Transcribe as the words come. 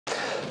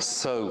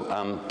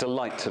So,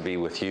 delight to be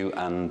with you,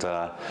 and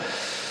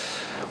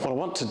what I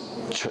want to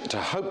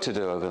hope to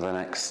do over the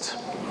next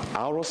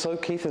hour or so,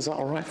 Keith, is that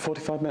all right?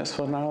 45 minutes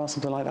for an hour,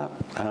 something like that,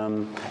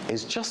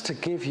 is just to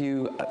give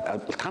you a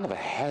kind of a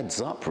heads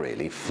up,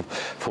 really,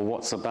 for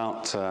what's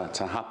about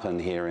to happen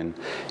here in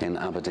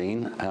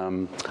Aberdeen.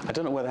 I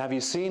don't know whether, have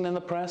you seen in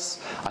the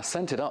press? I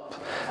sent it up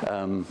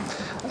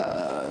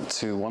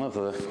to one of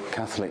the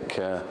Catholic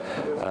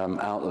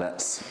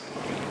outlets.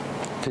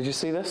 Did you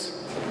see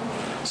this?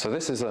 So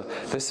this is a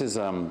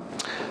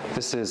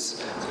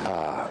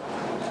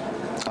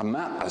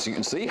map, as you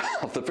can see,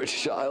 of the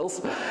British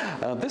Isles.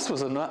 This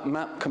was a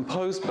map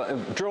composed by,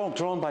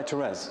 drawn by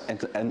Therese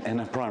in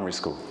a primary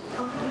school.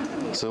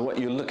 So what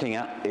you're looking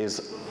at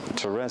is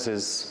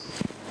Therese's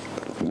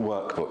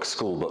workbook,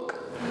 school book.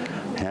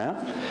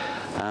 Yeah,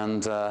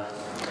 and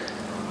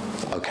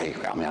okay,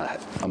 I mean,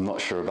 I'm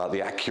not sure about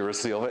the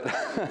accuracy of it.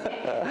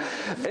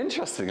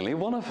 Interestingly,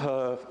 one of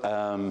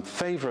her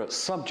favourite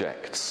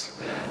subjects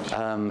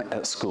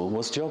at school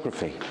was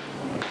geography.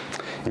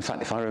 In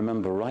fact, if I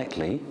remember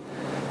rightly,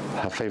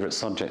 her favourite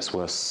subjects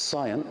were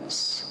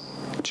science,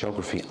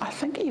 geography, I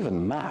think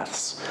even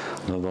maths,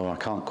 although I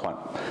can't quite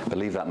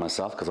believe that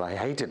myself because I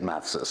hated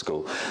maths at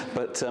school.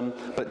 But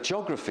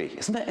geography,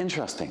 isn't that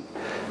interesting?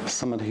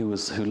 Somebody who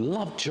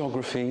loved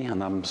geography,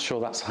 and I'm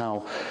sure that's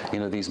how, you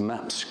know, these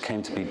maps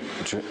came to be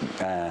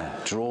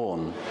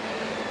drawn.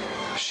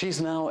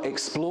 She's now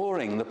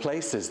exploring the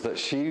places that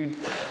she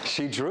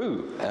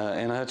drew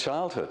in her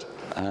childhood.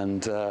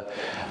 And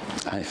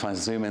if I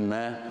zoom in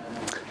there,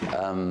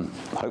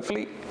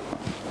 hopefully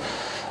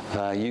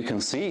you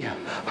can see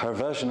her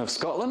version of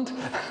Scotland.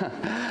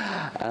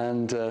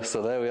 And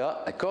so there we are,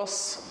 of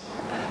course.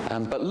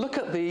 But look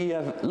at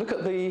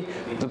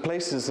the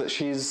places that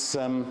she's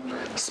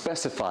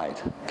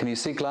specified. Can you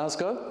see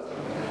Glasgow,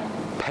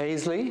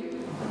 Paisley,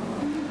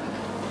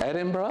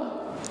 Edinburgh,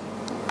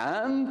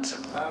 and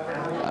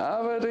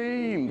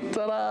Aberdeen?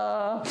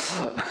 Ta-da!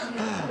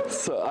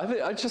 So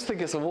I just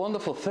think it's a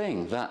wonderful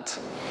thing that,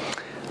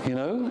 you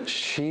know,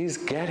 she's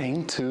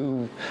getting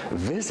to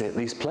visit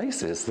these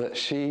places that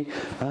she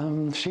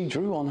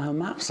drew on her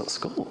maps at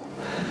school.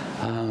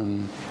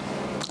 And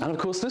of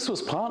course, this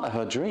was part of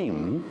her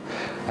dream,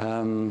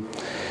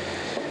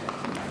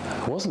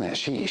 wasn't it?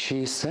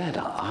 She said,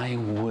 I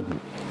would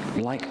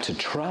like to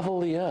travel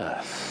the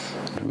earth.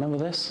 Remember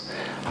this?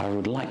 I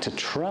would like to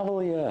travel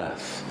the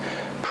earth,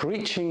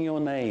 preaching your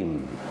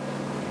name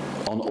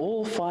on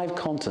all 5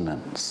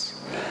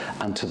 continents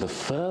and to the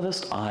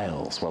furthest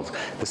isles. Well,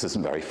 this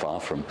isn't very far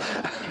from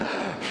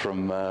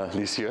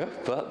Lisieux,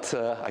 but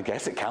I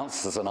guess it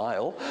counts as an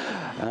isle.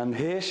 And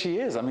here she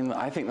is. I mean,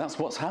 I think that's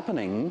what's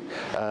happening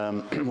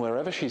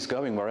wherever she's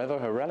going, wherever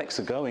her relics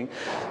are going.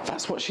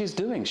 That's what she's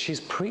doing.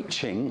 She's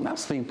preaching.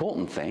 That's the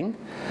important thing.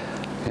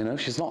 You know,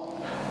 she's not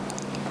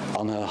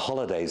on her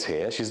holidays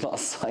here. She's not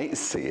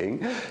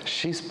sightseeing.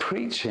 She's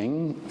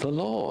preaching the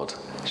Lord.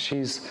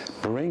 She's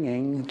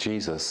bringing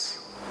Jesus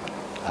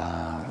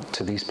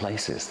to these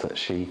places that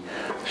she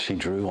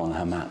drew on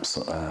her maps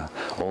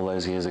all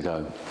those years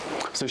ago.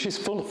 So she's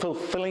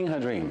fulfilling her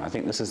dream. I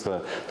think this is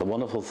the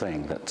wonderful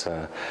thing that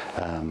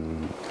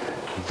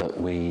that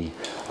we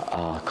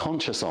are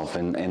conscious of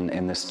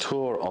in this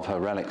tour of her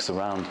relics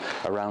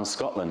around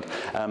Scotland.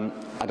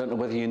 I don't know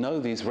whether you know,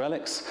 these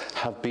relics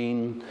have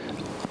been,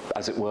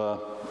 as it were,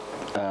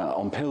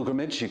 on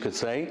pilgrimage, you could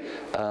say,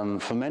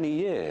 for many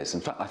years.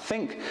 In fact, I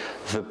think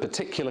the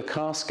particular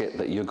casket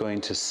that you're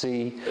going to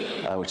see,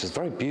 which is a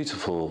very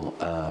beautiful,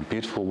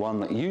 beautiful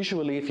one, that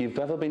usually, if you've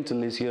ever been to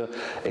Lisieux,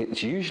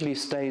 it usually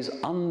stays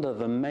under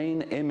the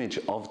main image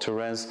of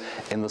Therese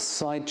in the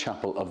side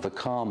chapel of the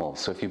Carmel.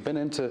 So if you've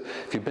been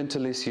to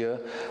Lisieux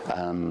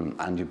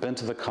and you've been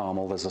to the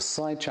Carmel, there's a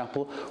side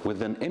chapel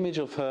with an image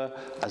of her,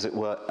 as it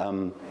were,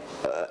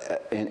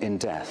 in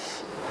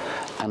death.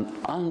 And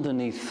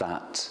underneath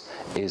that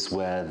is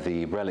where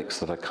the relics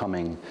that are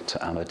coming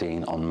to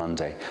Aberdeen on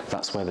Monday,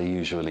 that's where they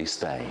usually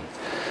stay.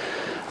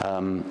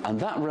 And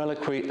that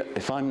reliquary,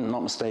 if I'm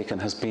not mistaken,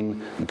 has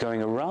been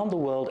going around the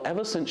world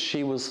ever since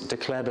she was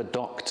declared a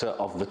doctor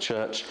of the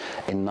church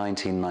in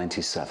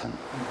 1997.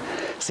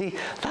 See,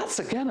 that's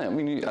again, I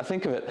mean, I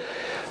think of it,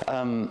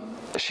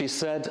 she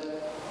said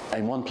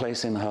in one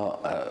place in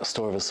her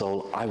Story of a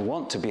Soul, I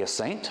want to be a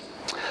saint,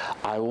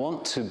 I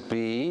want to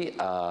be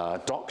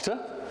a doctor,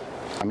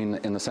 I mean,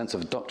 in the sense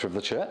of a doctor of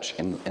the church,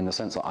 in the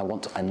sense that I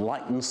want to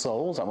enlighten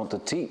souls, I want to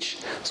teach.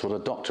 That's what a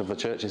doctor of the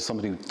church is,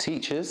 somebody who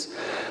teaches.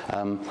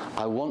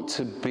 I want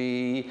to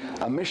be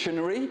a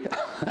missionary.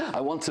 I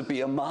want to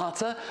be a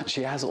martyr.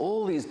 She has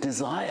all these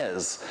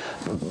desires,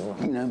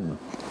 you know,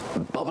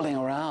 bubbling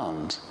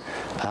around.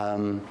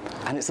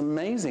 And it's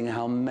amazing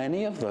how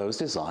many of those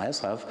desires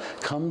have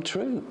come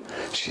true.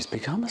 She's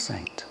become a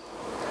saint.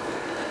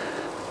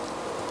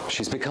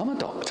 She's become a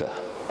doctor.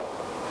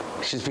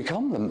 She's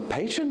become the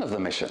patron of the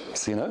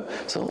missions, you know.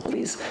 So all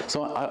these.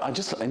 So I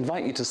just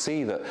invite you to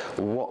see that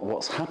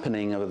what's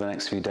happening over the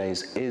next few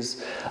days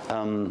is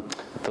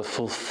the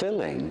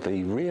fulfilling,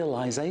 the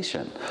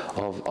realization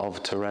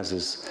of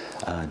Therese's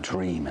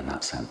dream in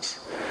that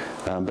sense.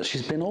 But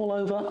she's been all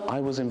over. I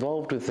was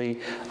involved with the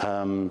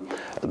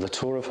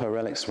tour of her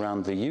relics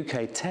around the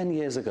UK 10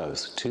 years ago.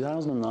 So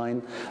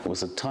 2009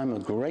 was a time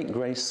of great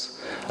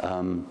grace.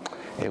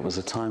 It was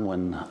a time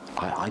when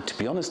I, to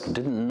be honest,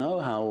 didn't know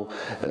how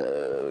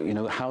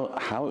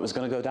it was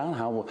going to go down,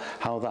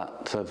 how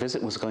that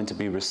visit was going to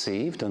be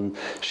received. And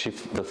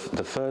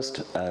the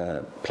first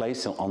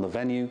place on the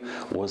venue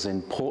was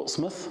in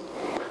Portsmouth.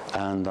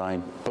 And I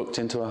booked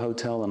into a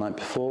hotel the night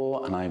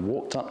before, and I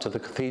walked up to the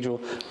cathedral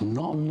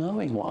not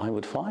knowing what I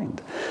would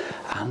find.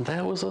 And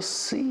there was a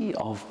sea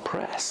of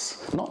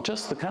press, not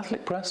just the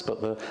Catholic press, but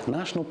the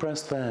national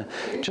press there,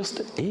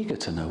 just eager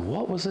to know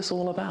what was this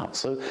all about.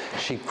 So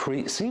she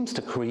seems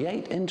to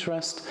create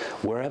interest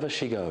wherever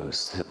she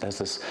goes. There's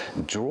this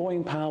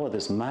drawing power,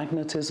 this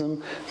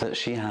magnetism that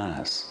she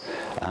has.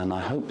 And I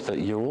hope that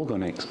you're all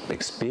going to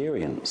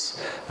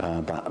experience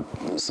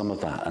some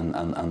of that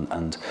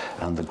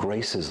and the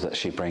graces that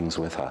she brings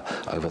with her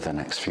over the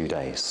next few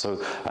days.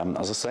 So,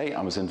 as I say,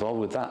 I was involved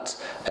with that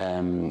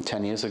 10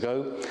 years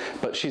ago,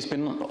 but she's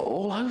been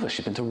all over.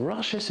 She's been to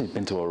Russia, she's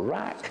been to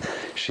Iraq,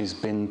 she's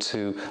been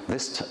to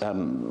this,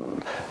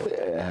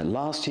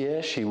 last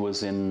year she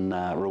was in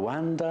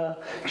Rwanda,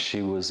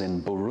 she was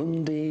in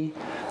Burundi.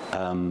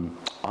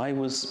 I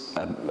was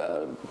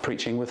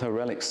preaching with her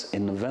relics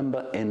in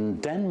November in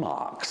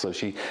Denmark, so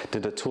she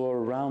did a tour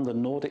around the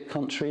Nordic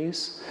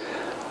countries,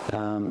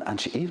 and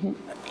she even,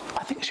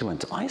 I think she went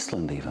to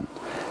Iceland even.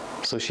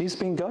 So she's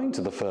been going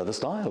to the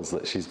furthest isles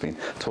that she's been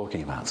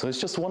talking about. So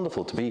it's just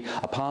wonderful to be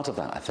a part of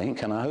that, I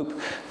think, and I hope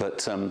that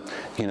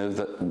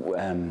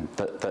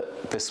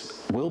that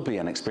this will be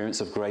an experience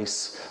of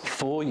grace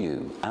for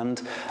you.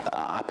 And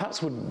perhaps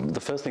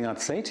the first thing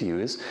I'd say to you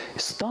is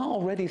start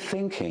already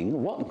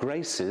thinking what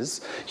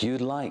graces you'd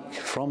like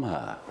from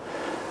her.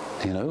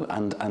 You know,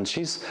 and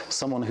she's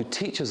someone who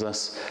teaches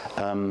us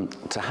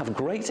to have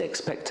great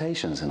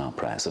expectations in our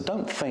prayer. So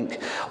don't think,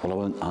 well, I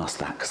won't ask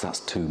that because that's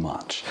too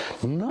much.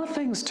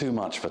 Nothing's too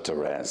much for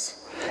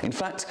Therese. In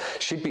fact,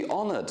 she'd be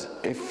honored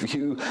if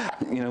you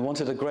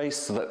wanted a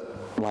grace that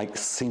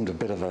seemed a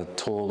bit of a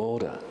tall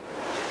order.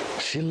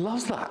 She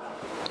loves that.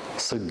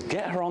 So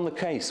get her on the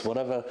case,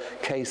 whatever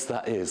case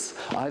that is,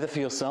 either for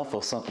yourself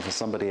or for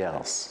somebody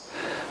else.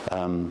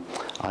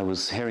 I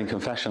was hearing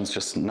confessions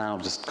just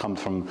come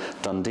from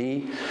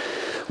Dundee,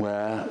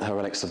 where her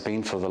relics have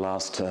been for the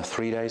last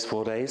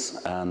 4 days,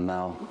 and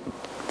now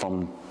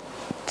from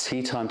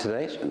tea time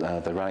today,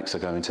 the relics are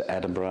going to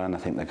Edinburgh, and I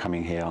think they're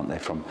coming here, aren't they,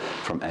 from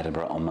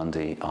Edinburgh on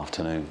Monday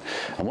afternoon.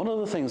 And one of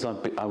the things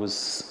I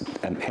was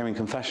hearing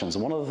confessions,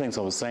 and one of the things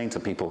I was saying to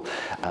people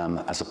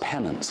as a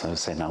penance, I was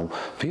saying, now,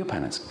 for your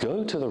penance,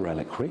 go to the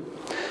reliquary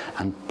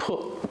and put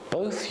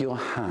both your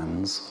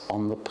hands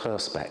on the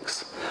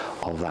perspex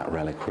of that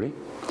reliquary,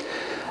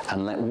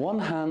 and let one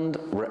hand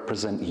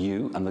represent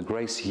you and the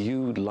grace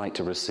you'd like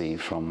to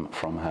receive from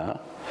her,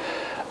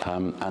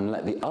 and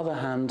let the other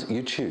hand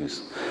you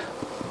choose.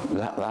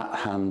 That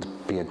hand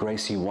be a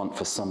grace you want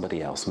for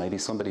somebody else, maybe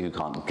somebody who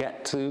can't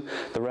get to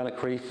the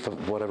reliquary for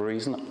whatever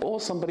reason, or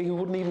somebody who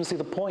wouldn't even see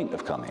the point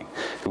of coming,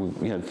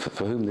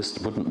 for whom this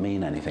wouldn't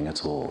mean anything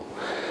at all.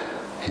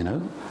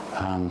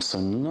 So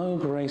no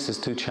grace is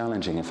too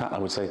challenging. In fact, I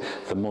would say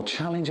the more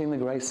challenging the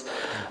grace,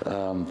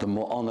 the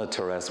more honored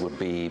Therese would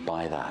be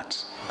by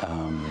that.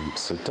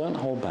 So don't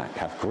hold back.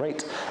 Have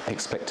great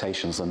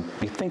expectations and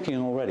be thinking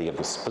already of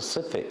the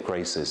specific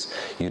graces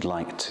you'd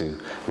like to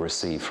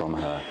receive from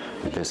her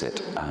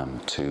visit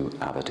to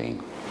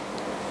Aberdeen.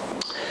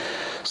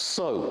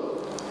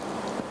 So,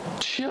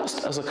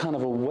 just as a kind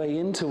of a way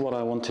into what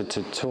I wanted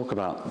to talk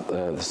about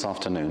this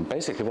afternoon,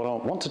 basically what I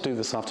want to do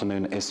this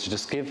afternoon is to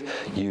just give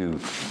you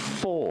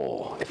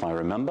 4, if I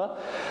remember,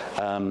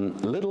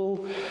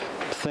 little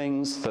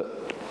things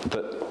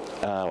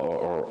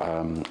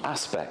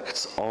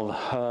aspects of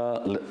her,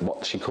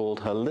 what she called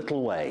her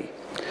little way.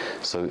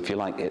 So if you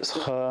like, it's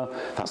her,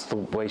 that's the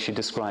way she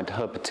described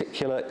her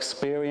particular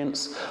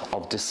experience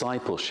of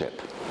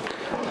discipleship.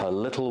 Her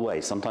little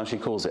way, sometimes she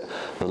calls it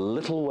the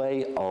little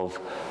way of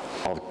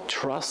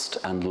trust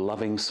and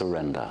loving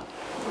surrender.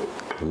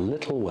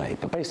 Little way.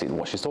 But basically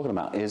what she's talking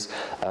about is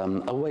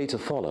a way to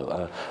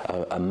follow,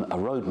 a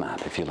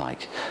roadmap, if you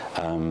like.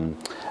 So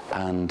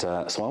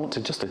I want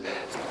to just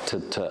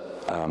to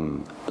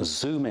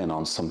zoom in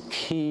on some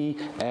key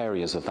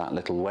areas of that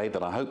little way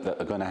that I hope that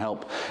are going to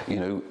help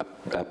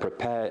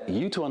prepare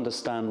you to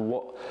understand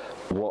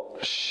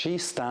what she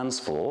stands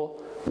for,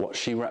 what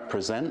she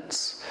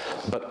represents,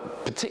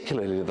 but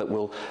particularly that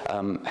will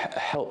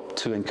help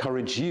to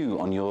encourage you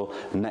on your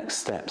next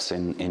steps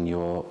in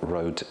your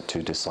road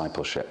to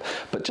discipleship.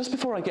 But just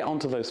before I get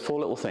onto those 4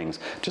 little things,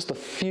 just a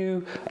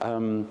few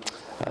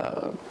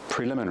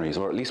preliminaries,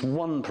 or at least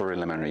one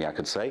preliminary, I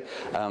could say,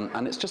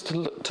 and it's just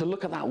to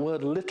look at that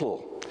word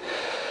little.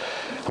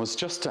 I was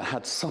just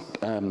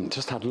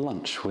had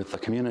lunch with the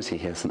community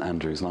here at St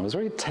Andrews, and I was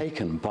very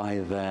taken by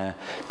their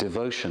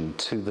devotion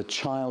to the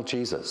child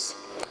Jesus.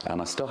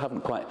 And I still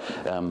haven't quite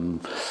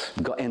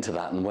got into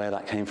that and where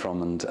that came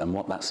from and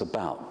what that's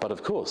about. But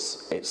of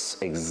course,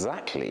 it's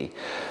exactly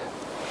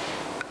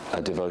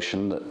a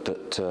devotion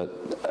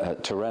that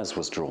Therese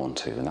was drawn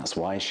to, and that's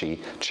why she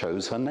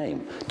chose her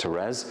name,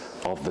 Therese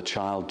of the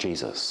Child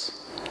Jesus.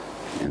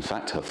 In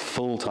fact, her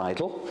full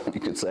title,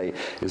 you could say,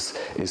 is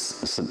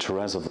St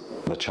Therese of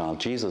the Child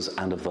Jesus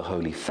and of the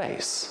Holy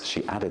Face.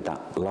 She added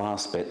that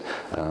last bit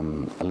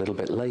a little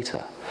bit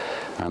later.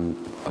 And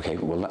okay,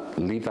 we'll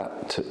leave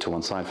that to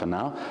one side for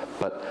now.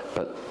 But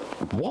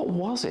what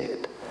was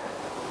it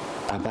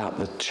about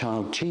the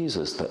Child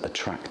Jesus that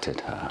attracted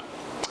her?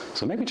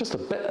 So maybe just a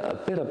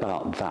bit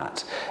about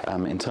that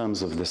in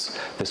terms of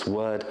this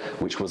word,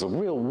 which was a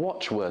real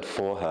watchword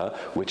for her,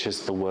 which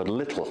is the word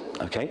little.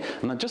 Okay,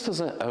 and just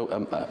as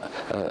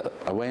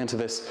a way into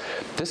this,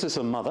 this is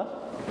her mother,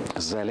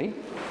 Zélie,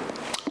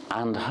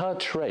 and her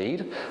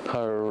trade,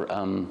 her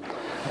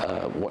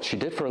what she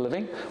did for a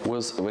living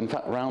was, in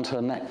fact, round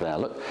her neck there.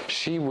 Look,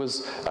 she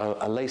was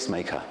a lace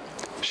maker.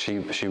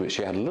 She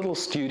had a little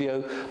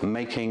studio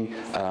making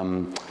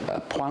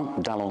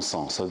point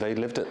d'Alençon. So they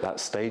lived at that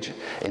stage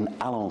in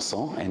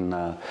Alençon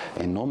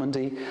in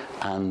Normandy,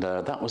 and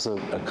that was a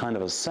kind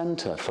of a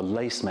centre for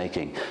lace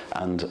making.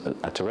 And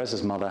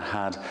Therese's mother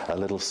had a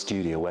little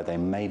studio where they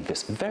made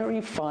this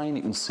very fine,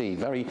 you can see,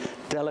 very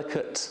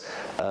delicate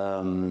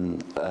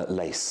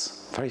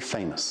lace, very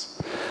famous,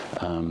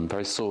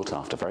 very sought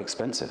after, very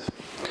expensive.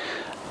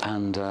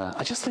 And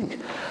I just think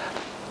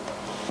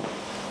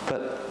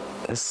that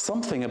there's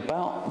something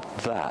about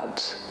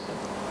that,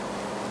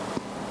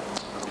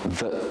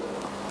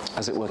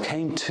 as it were,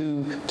 came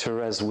to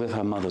Therese with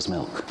her mother's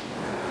milk.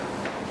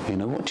 You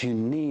know, what do you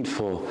need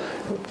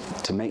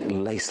to make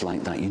lace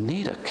like that? You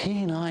need a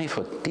keen eye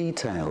for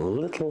detail,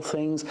 little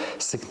things,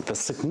 the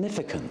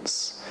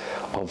significance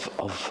of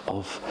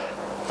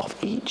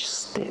each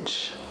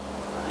stitch.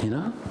 You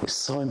know, it's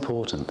so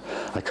important.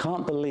 I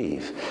can't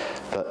believe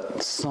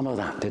that some of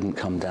that didn't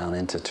come down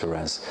into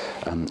Therese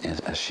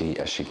as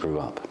she grew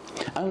up.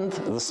 And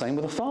the same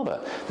with the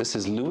father. This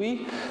is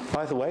Louis.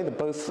 By the way,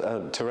 both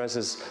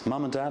Therese's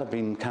mum and dad have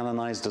been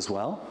canonized as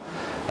well.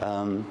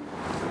 In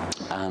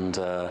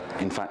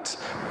fact,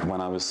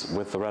 when I was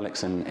with the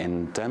relics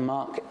in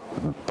Denmark,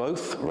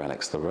 both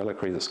relics, the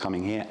reliquary that's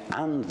coming here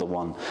and the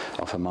one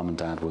of her mum and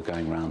dad, were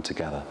going round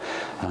together.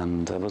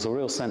 And there was a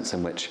real sense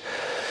in which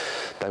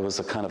there was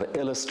a kind of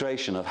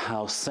illustration of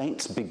how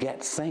saints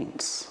beget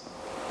saints.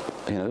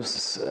 You know,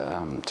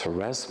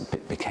 Therese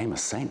became a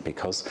saint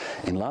because,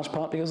 in large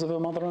part, because of her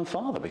mother and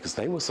father, because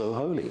they were so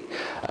holy.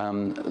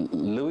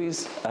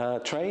 Louis's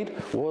trade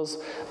was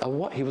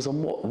he was a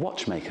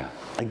watchmaker.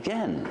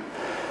 Again,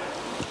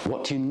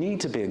 what do you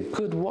need to be a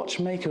good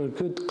watchmaker, a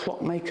good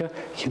clockmaker?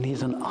 You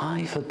need an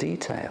eye for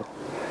detail.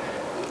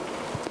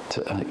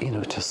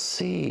 To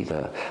see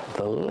the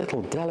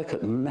little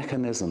delicate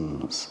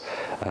mechanisms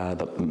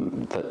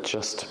that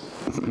just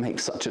make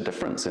such a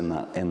difference in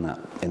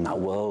that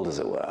world, as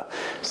it were.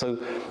 So,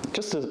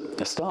 just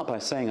to start by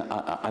saying,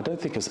 I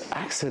don't think it's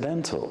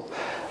accidental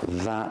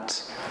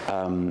that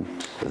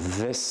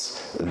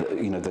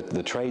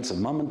the trades of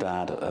mum and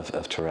dad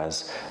of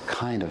Therese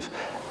kind of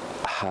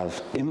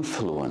have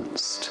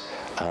influenced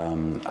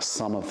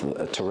some of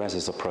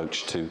Therese's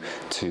approach to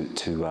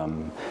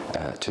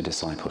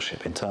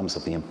discipleship, in terms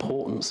of the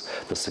importance,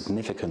 the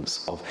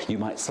significance of, you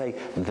might say,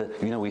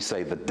 we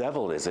say the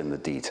devil is in the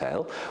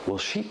detail. Well,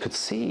 she could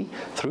see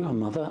through her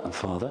mother and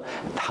father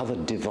how the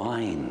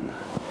divine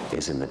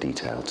is in the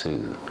detail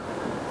too.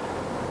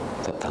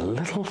 That the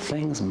little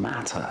things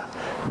matter.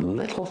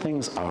 Little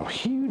things are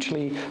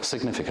hugely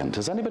significant.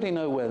 Does anybody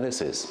know where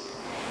this is?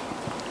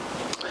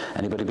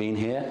 Anybody been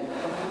here?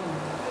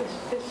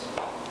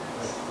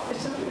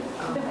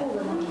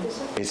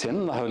 It's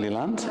in the Holy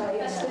Land.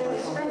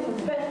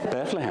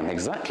 Bethlehem,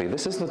 exactly.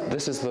 This is the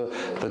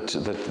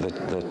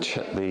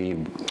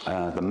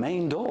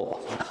main door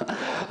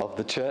of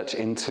the church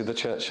into the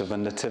Church of the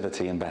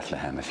Nativity in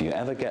Bethlehem. If you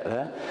ever get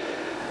there,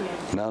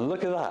 now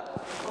look at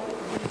that.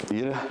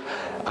 You know,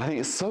 I think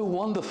it's so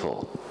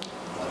wonderful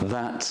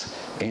that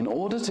in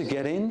order to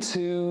get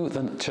into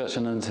the Church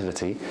of the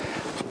Nativity,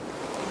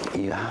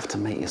 you have to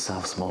make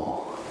yourself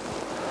small.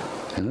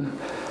 You know?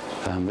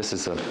 This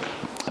is a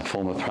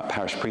former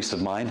parish priest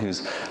of mine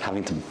who's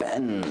having to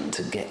bend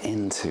to get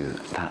into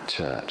that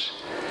church.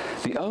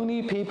 The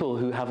only people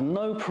who have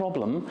no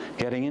problem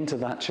getting into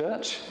that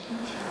church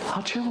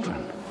are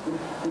children.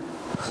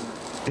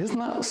 Isn't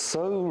that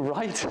so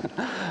right?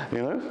 You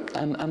know,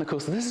 and of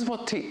course this is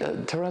what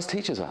Therese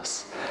teaches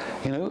us.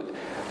 You know,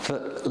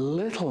 that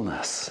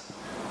littleness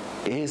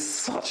is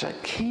such a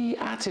key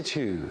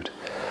attitude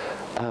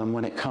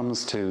when it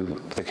comes to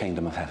the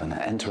kingdom of heaven,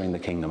 entering the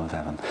kingdom of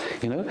heaven.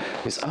 You know,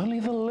 it's only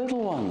the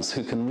little ones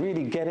who can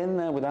really get in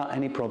there without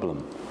any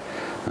problem.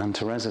 And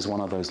Therese is one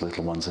of those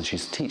little ones, and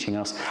she's teaching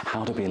us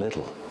how to be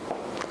little.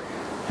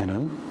 You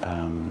know,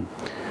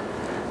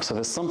 so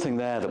there's something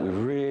there that we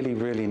really,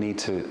 really need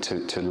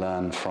to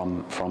learn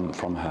from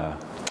her.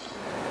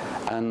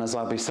 And as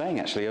I'll be saying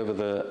actually over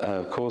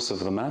the course of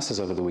the Masses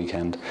over the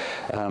weekend,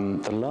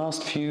 the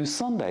last few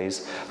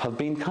Sundays have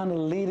been kind of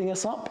leading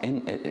us up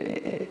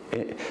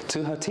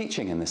to her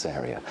teaching in this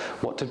area.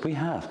 What did we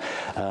have?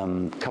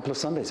 A couple of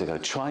Sundays ago,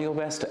 try your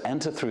best to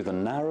enter through the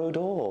narrow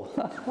door.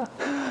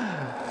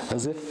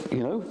 As if,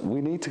 you know,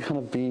 we need to kind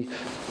of be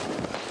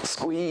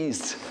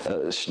squeezed,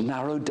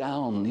 narrowed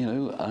down, you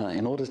know,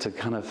 in order to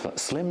kind of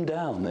slim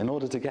down, in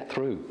order to get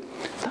through.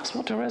 That's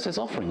what Therese is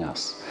offering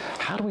us.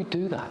 How do we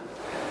do that?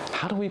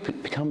 How do we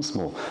become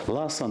small?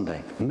 Last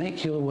Sunday,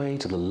 make your way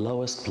to the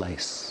lowest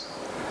place.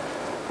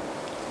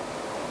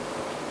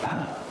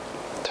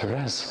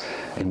 Therese,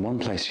 in one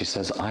place she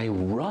says, I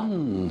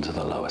run to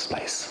the lowest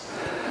place.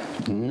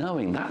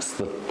 Knowing that's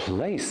the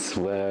place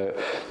where,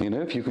 you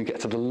know, if you can get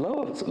to the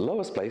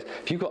lowest place,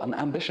 if you've got an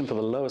ambition for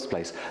the lowest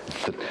place,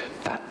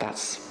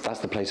 that's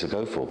the place to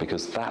go for,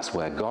 because that's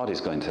where God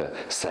is going to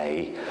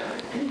say,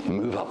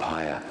 move up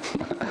higher.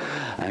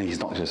 And he's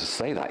not just to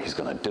say that, he's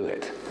going to do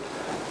it.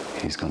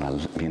 He's going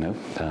to, you know,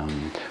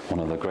 one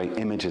of the great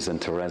images in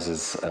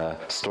Therese's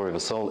story of a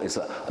soul is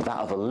that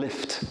of a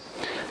lift.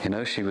 You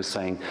know, she was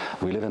saying,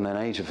 we live in an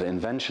age of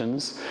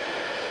inventions,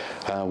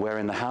 where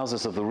in the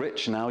houses of the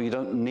rich now you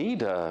don't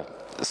need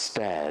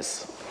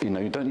stairs. You know,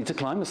 you don't need to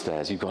climb the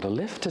stairs. You've got a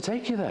lift to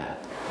take you there.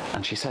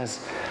 And she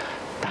says,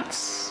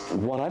 that's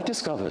what I've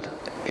discovered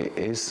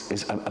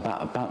is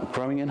about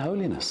growing in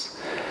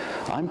holiness.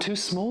 I'm too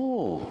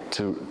small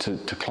to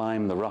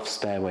climb the rough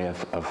stairway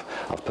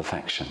of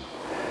perfection.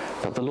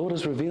 But the Lord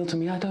has revealed to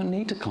me I don't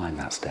need to climb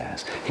that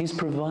stairs. He's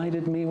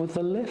provided me with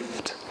the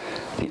lift,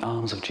 the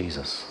arms of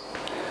Jesus.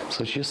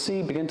 So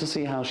you begin to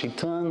see how she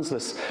turns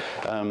this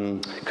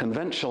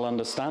conventional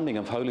understanding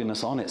of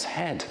holiness on its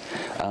head,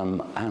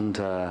 and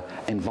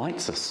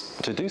invites us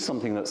to do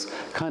something that's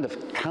kind of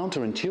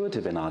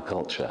counterintuitive in our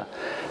culture,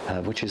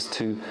 which is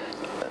to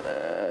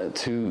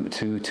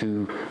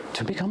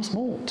become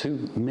small,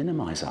 to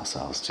minimize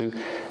ourselves,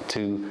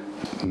 to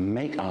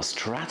make our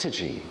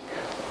strategy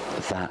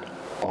that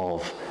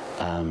of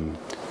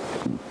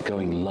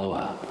going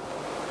lower,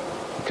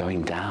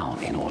 going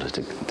down in order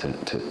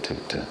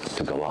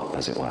to go up,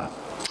 as it were.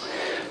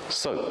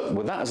 So,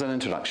 with that as an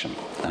introduction,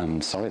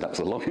 sorry, that was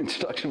a long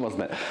introduction,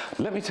 wasn't it?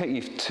 Let me take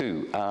you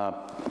to a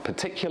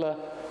particular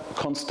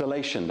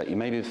constellation that you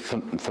may be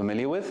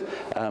familiar with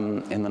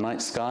in the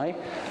night sky,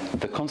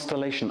 the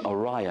constellation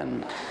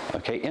Orion.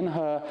 Okay, in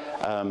her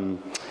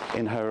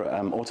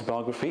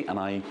autobiography, and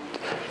I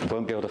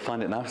won't be able to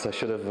find it now because I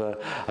should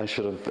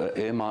have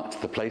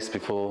earmarked the place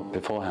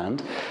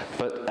beforehand.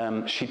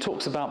 But she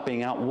talks about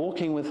being out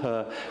walking with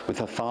her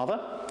father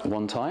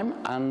one time,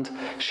 and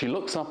she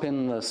looks up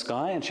in the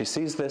sky and she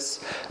sees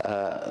this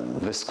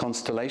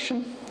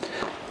constellation,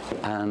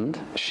 and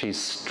she's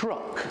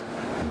struck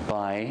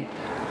by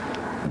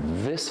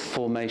this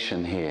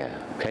formation here.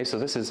 Okay, so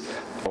this is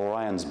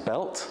Orion's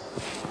belt,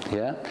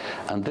 yeah,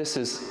 and this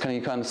is, can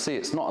you kind of see,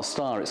 it's not a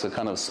star, it's a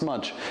kind of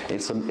smudge,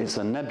 it's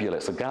a nebula,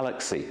 it's a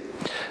galaxy.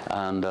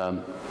 And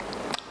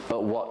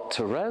but what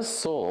Therese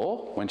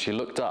saw when she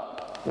looked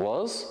up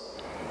was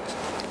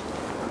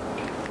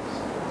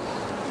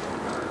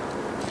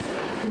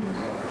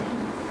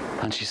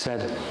and she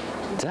said,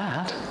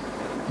 Dad,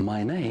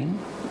 my name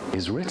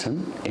is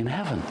written in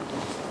heaven.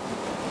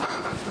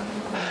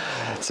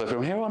 So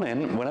from here on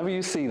in, whenever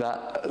you see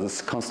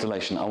this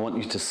constellation, I want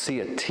you to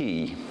see a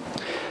T,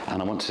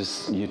 and I want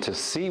you to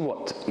see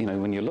what, you know,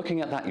 when you're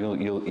looking at that, you're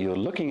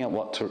looking at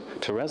what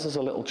Therese as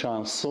a little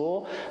child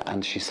saw,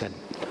 and she said,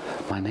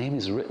 my name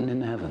is written in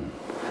heaven.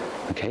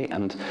 Okay,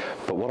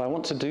 but what I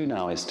want to do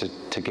now is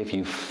to give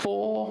you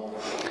 4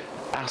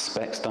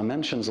 aspects,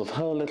 dimensions of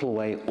her little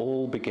way,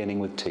 all beginning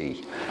with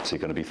T. So you're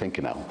going to be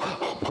thinking now,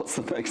 what's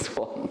the next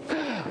one?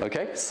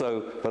 Okay,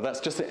 so, but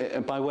that's just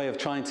by way of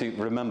trying to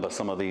remember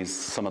some of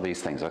these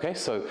things. Okay,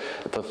 so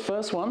the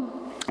first one,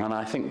 and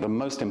I think the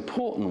most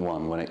important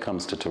one when it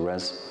comes to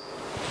Therese,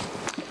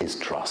 is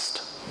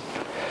trust.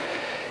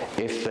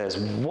 If there's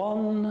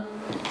one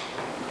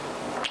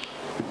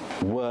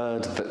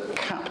word that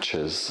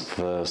captures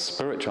the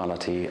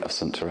spirituality of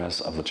St Therese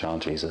of the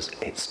Child Jesus,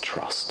 it's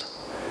trust.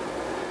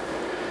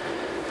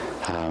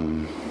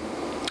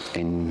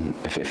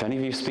 If any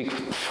of you speak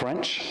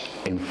French,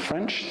 in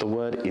French the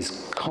word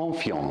is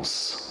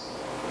confiance,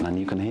 and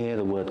you can hear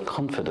the word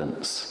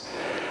confidence,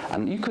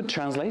 and you could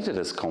translate it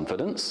as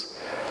confidence,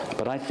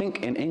 but I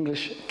think in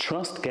English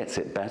trust gets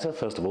it better,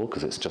 first of all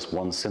because it's just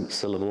one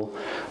syllable,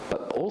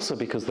 but also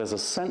because there's a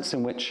sense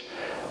in which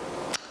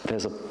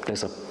there's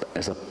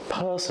a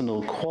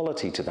personal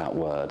quality to that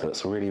word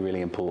that's really,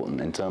 really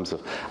important in terms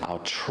of our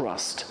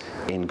trust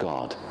in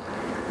God.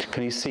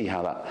 Can you see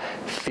how that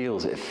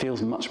feels? It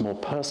feels much more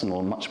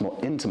personal, much more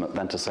intimate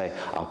than to say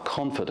our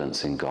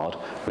confidence in God,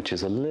 which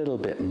is a little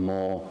bit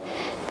more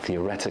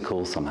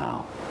theoretical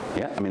somehow.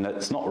 Yeah, I mean,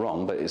 it's not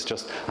wrong, but it's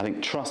just, I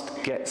think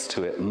trust gets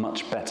to it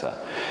much better.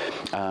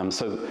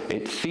 So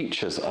it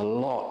features a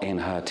lot in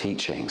her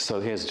teaching. So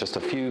here's just a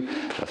few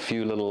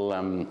little,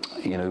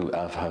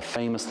 of her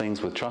famous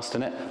things with trust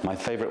in it. My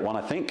favorite one,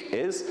 I think,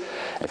 is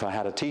if I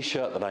had a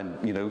T-shirt that I,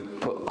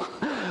 put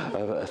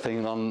a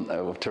thing on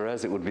of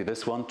Therese, it would be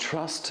this one: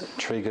 trust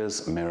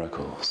triggers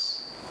miracles.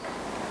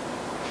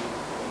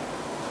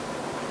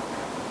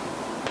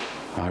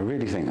 I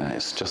really think that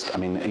it's just,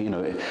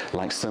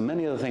 like so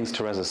many of the things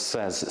Teresa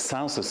says, it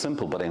sounds so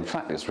simple, but in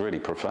fact it's really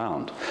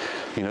profound.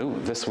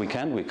 This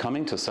weekend we're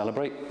coming to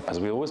celebrate, as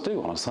we always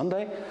do on a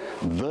Sunday,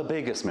 the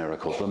biggest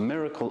miracle, the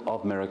miracle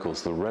of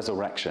miracles, the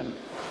resurrection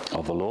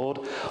of the Lord.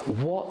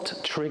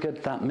 What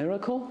triggered that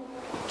miracle?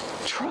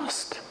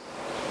 Trust.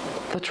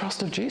 The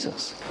trust of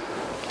Jesus.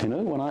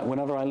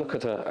 Whenever I look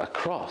at a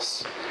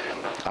cross,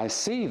 I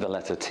see the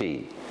letter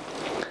T.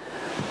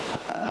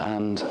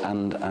 And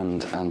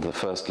the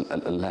first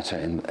letter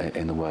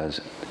in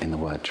the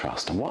word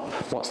trust. And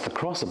what's the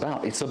cross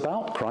about? It's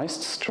about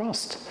Christ's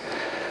trust.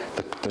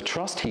 The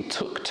trust he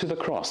took to the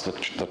cross,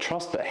 the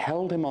trust that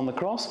held him on the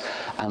cross,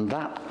 and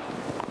that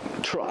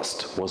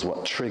trust was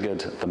what triggered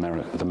the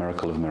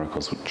miracle of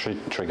miracles,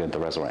 triggered the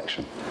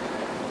resurrection,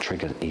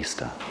 triggered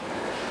Easter.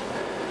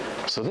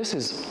 So this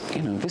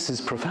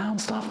is profound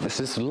stuff. This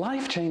is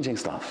life-changing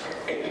stuff.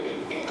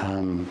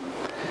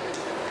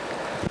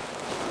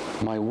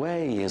 My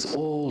way is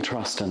all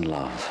trust and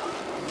love.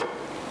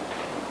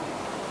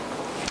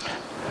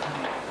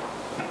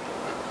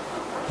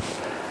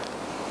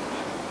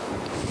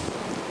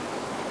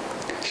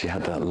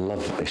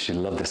 She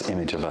loved this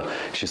image of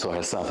she saw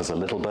herself as a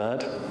little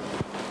bird,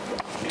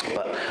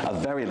 but a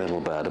very little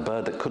bird, a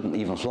bird that couldn't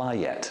even fly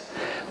yet.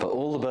 But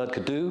all the bird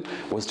could do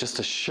was just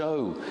to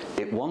show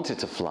it wanted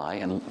to fly,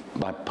 and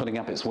by putting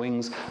up its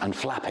wings and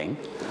flapping.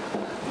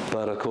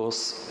 But of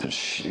course,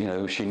 she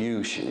knew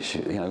she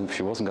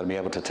wasn't going to be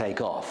able to take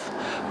off.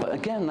 But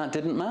again, that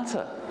didn't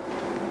matter.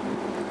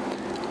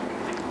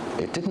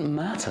 It didn't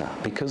matter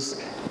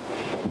because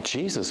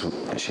Jesus,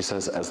 she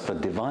says, as the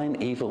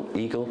divine eagle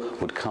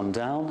would come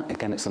down,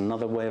 again, it's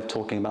another way of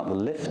talking about the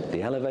lift,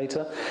 the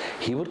elevator,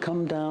 he would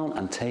come down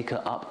and take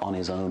her up on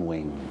his own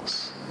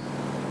wings.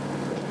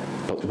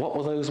 But what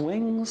were those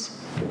wings?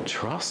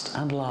 Trust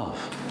and love.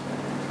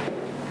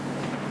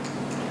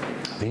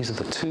 These are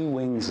the two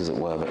wings, as it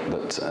were,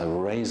 that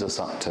raise us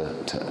up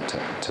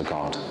to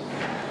God.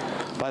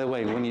 By the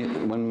way,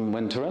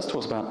 when Therese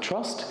talks about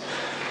trust,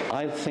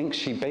 I think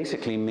she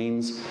basically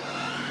means,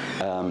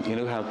 how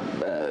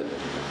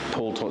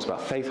Paul talks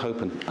about faith,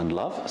 hope, and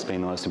love as being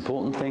the most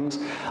important things.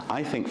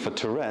 I think for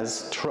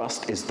Therese,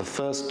 trust is the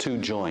first two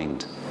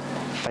joined,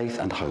 faith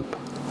and hope.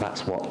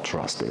 That's what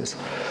trust is.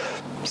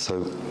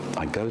 So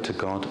I go to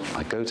God,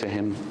 I go to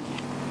him.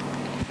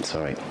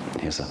 Sorry,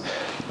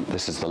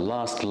 this is the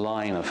last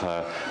line of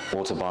her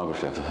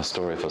autobiography, of her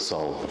story of her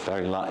soul.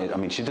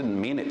 She didn't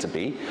mean it to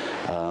be.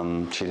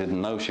 She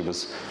didn't know she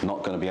was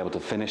not going to be able to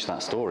finish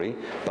that story.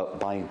 But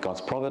by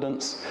God's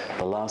providence,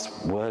 the last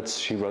words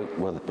she wrote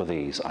were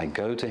these: I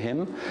go to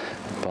him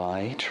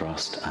by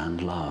trust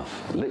and love.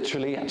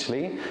 Literally,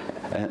 actually,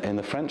 in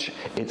the French,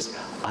 it's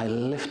I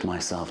lift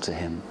myself to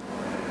him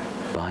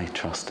by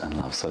trust and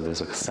love. So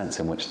there's a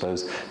sense in which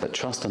those that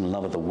trust and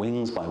love are the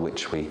wings by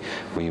which we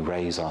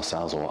raise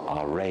ourselves, or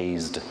are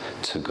raised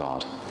to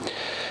God.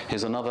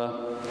 Here's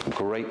another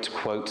great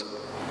quote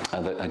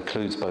that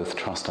includes both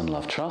trust and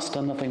love. Trust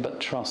and nothing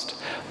but trust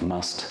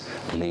must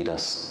lead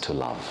us to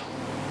love.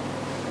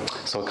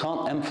 So I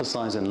can't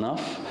emphasize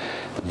enough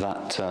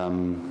that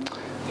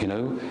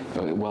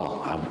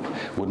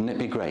wouldn't it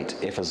be great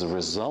if as a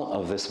result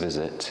of this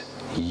visit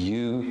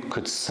you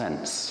could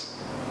sense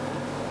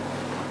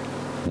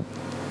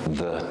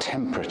the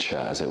temperature,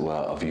 as it were,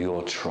 of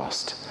your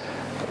trust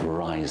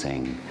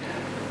rising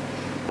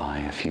by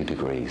a few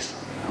degrees.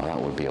 Well,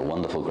 that would be a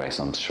wonderful grace.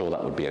 I'm sure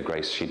that would be a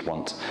grace she'd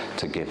want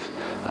to give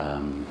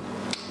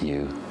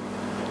you.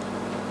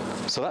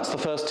 So that's the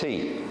first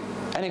T.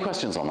 Any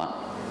questions on that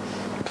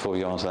before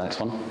we go on to the next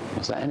one?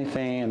 Was there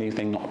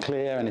anything not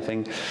clear,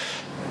 anything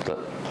that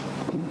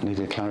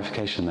needed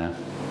clarification there?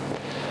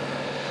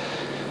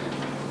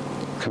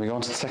 Can we go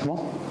on to the second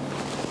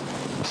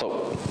one?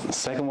 So, the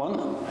second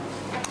one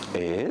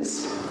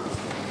is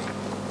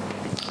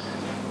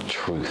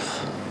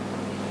truth.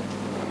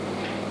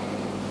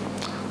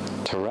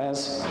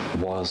 Therese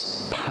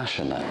was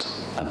passionate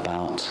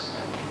about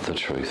the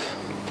truth.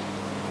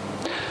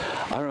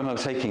 I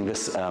remember taking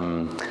this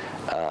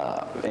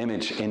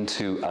image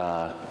into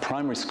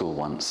primary school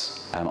once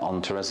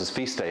on Therese's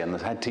feast day, and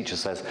the head teacher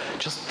says,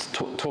 just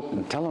tell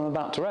them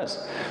about Therese.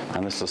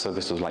 And this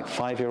was like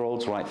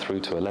 5-year-olds right through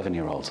to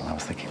 11-year-olds. And I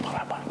was thinking, what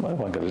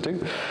am I going to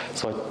do?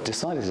 So I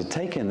decided to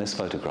take in this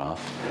photograph,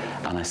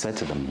 and I said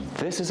to them,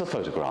 this is a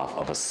photograph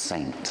of a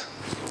saint.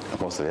 Of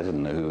course, they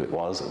didn't know who it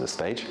was at this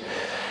stage.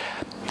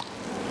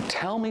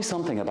 Tell me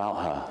something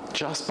about her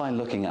just by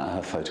looking at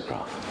her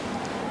photograph.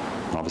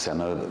 Obviously, I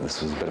know that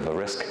this was a bit of a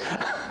risk,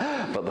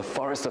 but the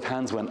forest of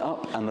hands went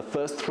up, and the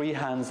first 3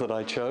 hands that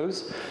I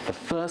chose, the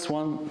first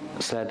one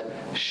said,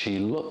 "She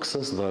looks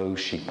as though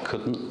she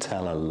couldn't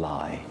tell a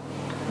lie."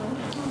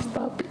 Isn't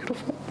that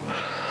beautiful?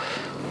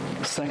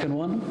 The second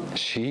one,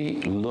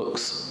 "She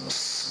looks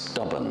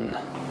stubborn."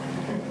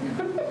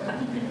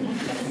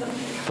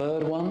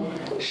 Third one,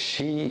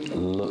 "She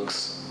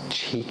looks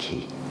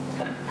cheeky."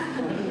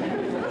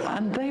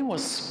 And they were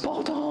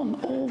spot on.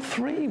 All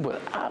 3 were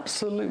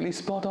absolutely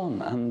spot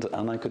on.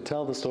 And I could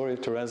tell the story of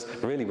Therese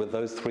really with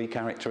those 3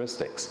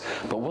 characteristics.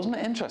 But wasn't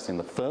it interesting?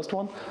 The first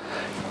one,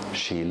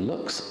 "She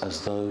looks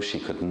as though she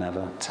could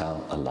never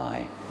tell a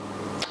lie."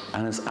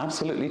 And it's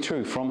absolutely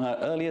true. From her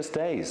earliest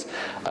days,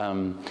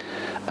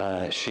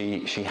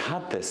 she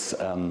had this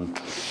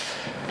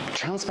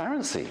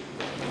transparency.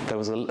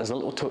 There's a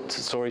little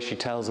story she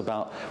tells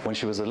about when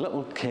she was a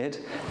little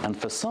kid, and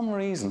for some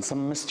reason,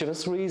 some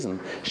mischievous reason,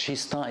 she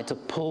started to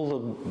pull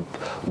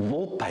the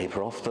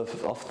wallpaper off the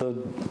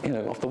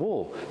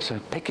wall. So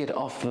pick it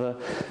off the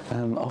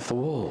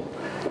wall.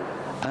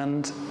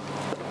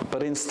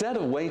 But instead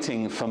of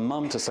waiting for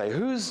Mum to say,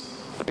 "Who's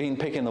been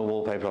picking the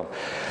wallpaper off?"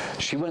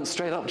 she went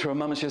straight up to her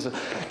mum and she said,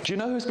 "Do you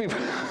know who's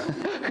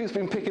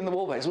been picking the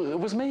wallpaper?" It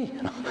was me.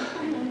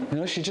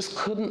 She just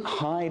couldn't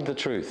hide the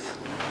truth.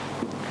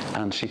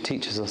 And she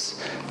teaches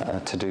us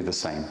to do the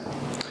same.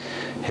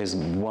 Here's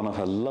one of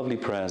her lovely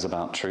prayers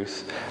about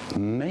truth.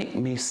 "Make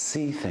me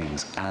see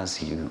things as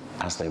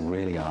they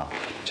really are."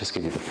 Just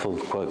give you the full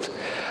quote.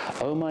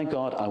 "Oh my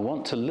God, I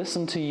want to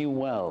listen to you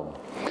well.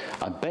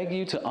 I beg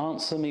you to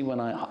answer me when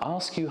I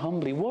ask you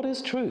humbly, what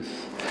is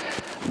truth?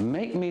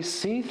 Make me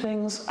see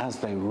things as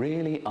they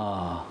really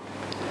are.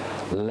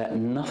 Let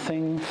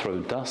nothing throw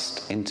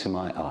dust into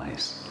my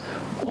eyes."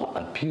 What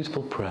a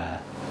beautiful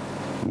prayer.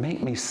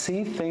 Make me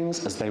see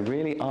things as they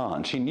really are.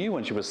 And she knew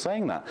when she was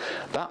saying that,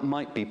 that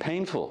might be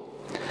painful.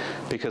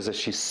 Because as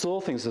she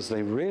saw things as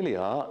they really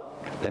are,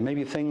 there may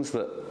be things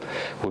that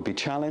would be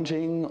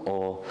challenging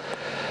or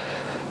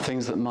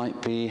things that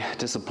might be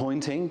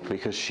disappointing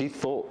because she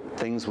thought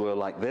things were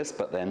like this,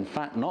 but they're in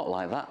fact not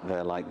like that,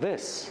 they're like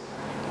this.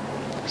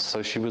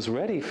 So she was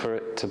ready for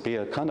it to be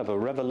a kind of a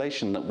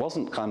revelation that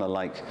wasn't kind of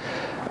like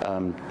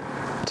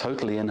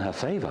totally in her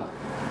favor.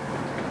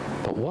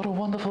 But what a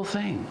wonderful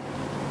thing.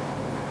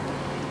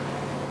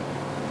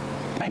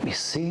 Make me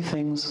see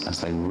things as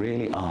they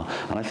really are.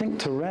 And I think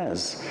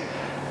Therese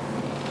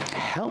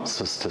helps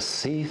us to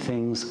see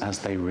things as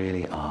they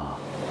really are.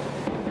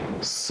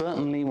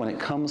 Certainly when it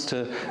comes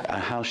to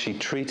how she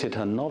treated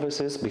her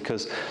novices,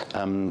 because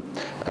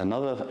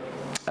another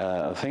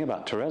thing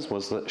about Therese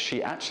was that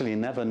she actually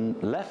never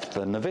left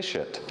the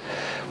novitiate.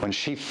 When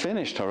she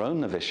finished her own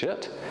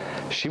novitiate,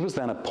 she was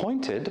then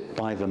appointed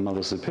by the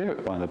Mother Superior,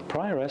 by the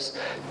prioress,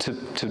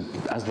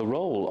 as the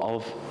role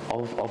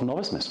of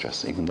novice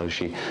mistress, even though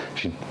she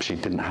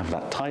didn't have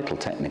that title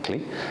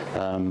technically,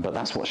 but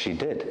that's what she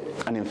did.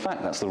 And in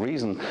fact, that's the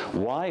reason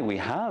why we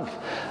have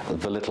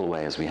the little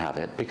way as we have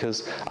it,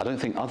 because I don't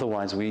think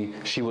otherwise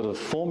she would have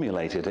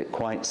formulated it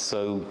quite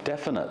so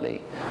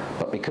definitely.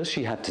 But because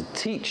she had to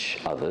teach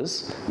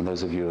others, and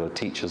those of you who are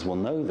teachers will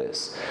know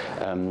this,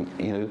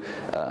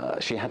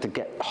 she had to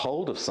get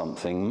hold of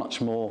something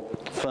much more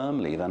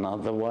firmly than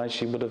otherwise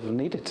she would have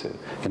needed to.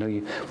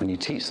 When you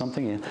teach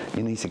something,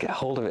 you need to get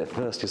hold of it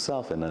first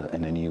yourself in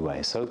a new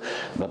way. So,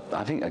 but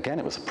I think again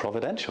it was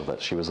providential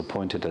that she was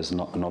appointed as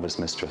novice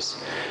mistress.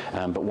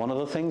 But one of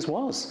the things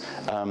was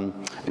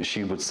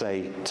she would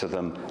say to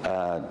them,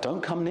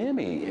 "Don't come near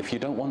me if you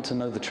don't want to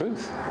know the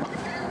truth.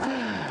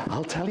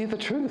 I'll tell you the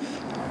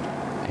truth.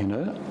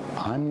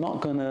 I'm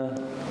not going to,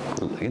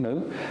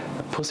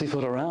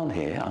 pussyfoot around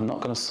here. I'm not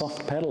going to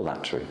soft pedal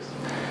that truth."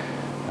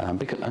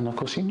 And of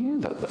course, she knew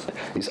that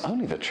it's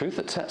only the truth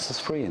that sets us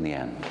free in the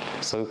end.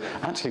 So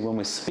actually, when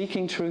we're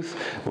speaking truth,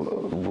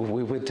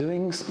 we're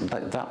doing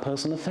that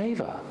person a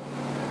favor.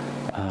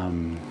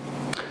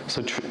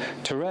 So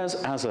Therese,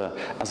 as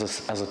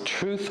a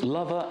truth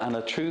lover and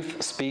a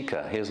truth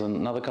speaker, here's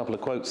another couple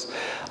of quotes.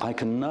 "I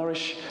can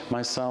nourish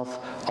myself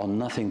on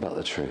nothing but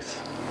the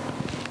truth.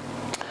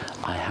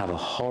 I have a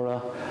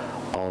horror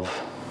of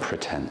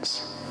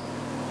pretense."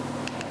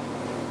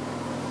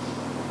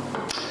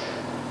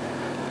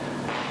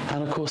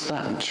 And of course,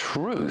 that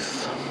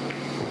truth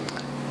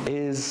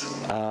is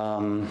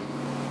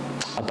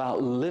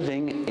about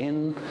living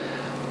in,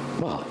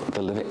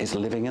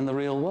 living in the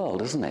real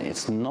world, isn't it?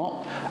 It's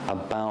not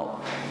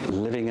about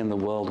living in the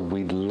world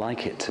we'd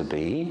like it to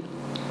be,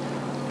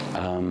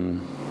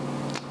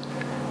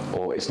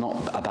 or it's not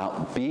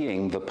about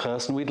being the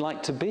person we'd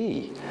like to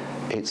be.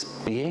 It's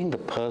being the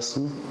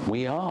person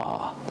we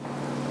are.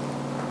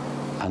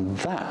 And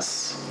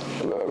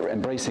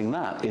embracing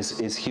that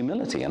is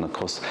humility. And of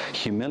course,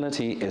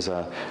 humility is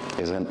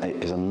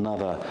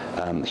another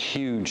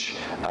huge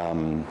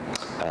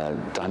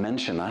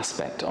dimension,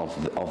 aspect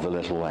of the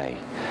little way.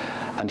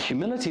 And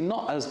humility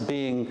not as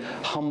being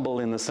humble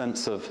in the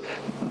sense of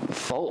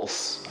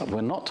false.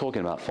 We're not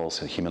talking about false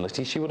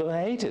humility. She would have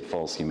hated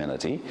false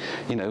humility.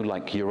 You know,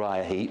 like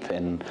Uriah Heep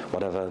in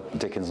whatever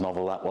Dickens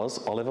novel that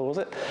was. Oliver, was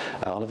it?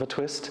 Oliver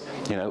Twist.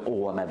 You know,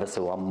 oh, I'm ever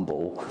so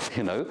humble.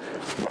 You know,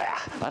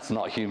 that's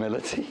not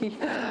humility.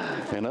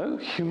 You know,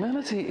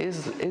 humility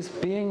is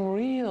being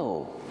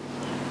real.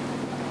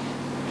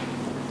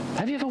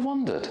 Have you ever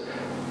wondered,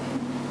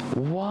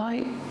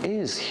 why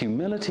is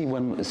humility,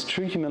 when it's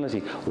true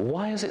humility,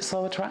 why is it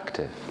so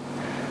attractive?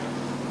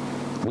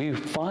 We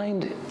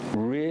find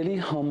really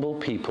humble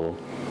people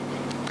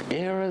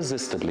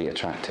irresistibly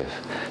attractive.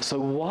 So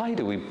why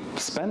do we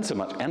spend so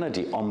much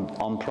energy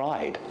on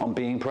pride, on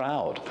being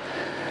proud?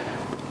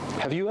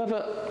 Have you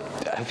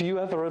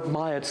ever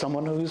admired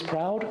someone who's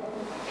proud?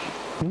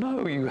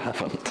 No, you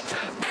haven't.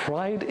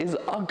 Pride is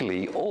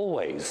ugly,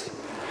 always.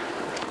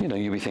 You know,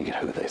 you'll be thinking,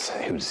 who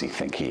does he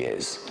think he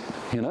is?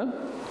 You know?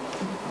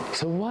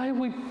 So why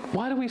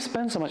do we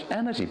spend so much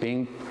energy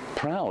being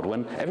proud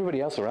when everybody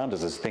else around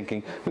us is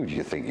thinking, who do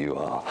you think you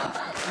are?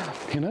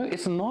 You know,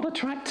 it's not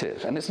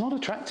attractive. And it's not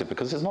attractive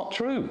because it's not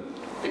true.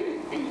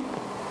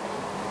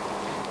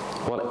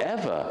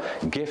 Whatever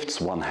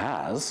gifts one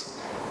has,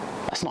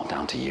 that's not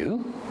down to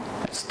you.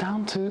 It's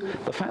down to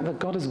the fact that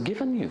God has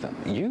given you them.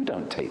 You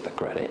don't take the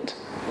credit.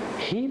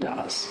 He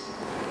does.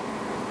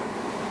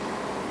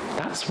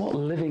 That's what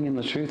living in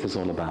the truth is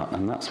all about,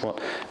 and that's what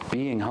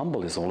being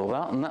humble is all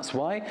about, and that's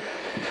why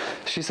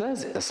she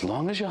says, as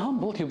long as you're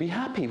humble, you'll be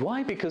happy.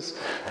 Why? Because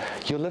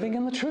you're living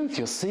in the truth.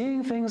 You're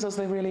seeing things as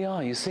they really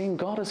are. You're seeing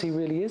God as he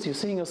really is. You're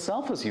seeing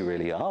yourself as you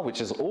really are, which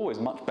is always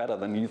much better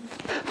than you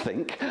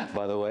think,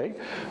 by the way.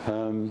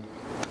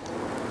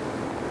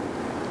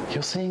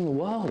 You're seeing the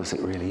world as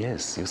it really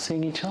is. You're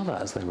seeing each other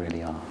as they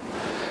really are.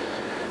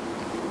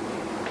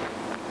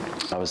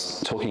 I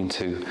was talking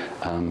to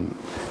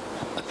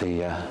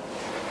the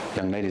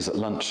young ladies at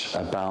lunch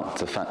about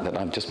the fact that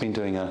I've just been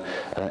doing an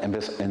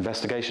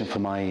investigation for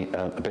my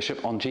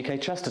bishop on G.K.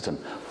 Chesterton.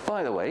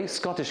 By the way,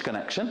 Scottish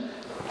connection,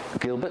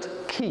 Gilbert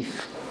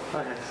Keith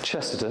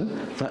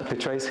Chesterton. That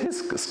betrays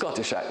his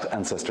Scottish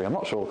ancestry. I'm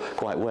not sure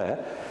quite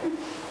where.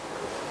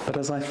 But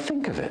as I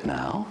think of it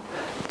now,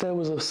 there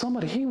was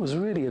somebody he was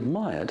really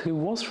admired who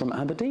was from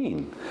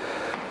Aberdeen.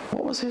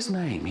 What was his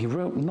name? He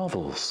wrote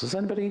novels. Does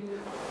anybody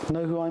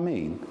know who I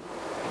mean?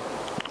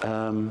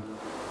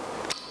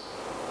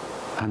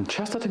 And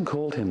Chesterton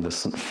called him the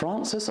St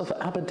Francis of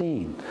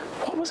Aberdeen.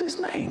 What was his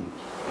name?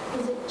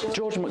 Is it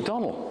George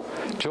MacDonald.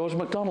 George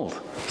MacDonald.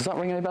 Does that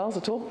ring any bells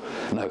at all?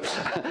 No.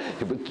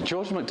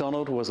 George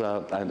MacDonald was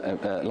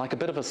like a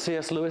bit of a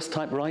C.S. Lewis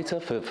type writer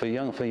for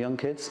young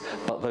kids,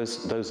 but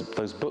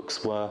those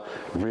books were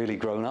really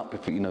grown up,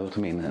 if you know what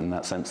I mean, in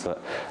that sense. That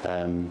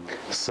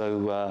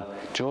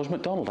George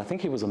MacDonald, I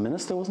think he was a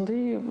minister, wasn't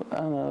he?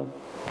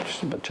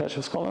 Church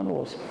of Scotland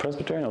or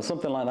Presbyterian or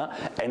something like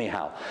that.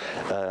 Anyhow,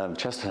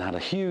 Chesterton had a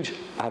huge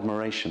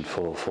admiration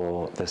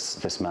for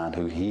this man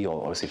who he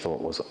obviously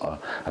thought was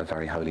a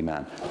very holy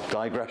man.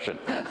 Digression.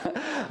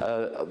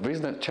 The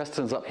reason that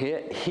Chesterton's up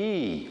here,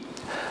 he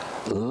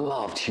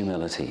loved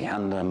humility,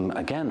 and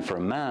again, for a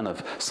man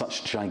of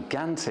such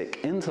gigantic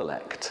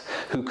intellect,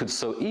 who could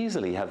so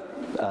easily have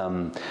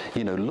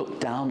looked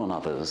down on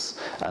others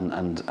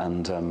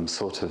and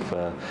sort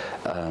of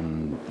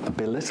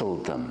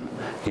belittled them,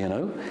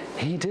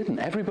 he didn't.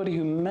 Everybody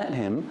who met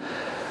him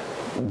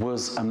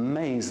was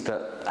amazed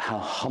at how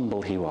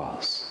humble he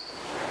was.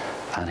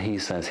 And he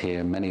says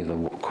here, many of the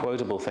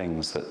quotable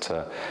things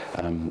that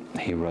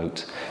he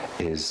wrote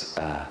is,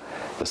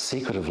 the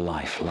secret of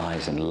life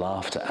lies in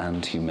laughter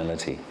and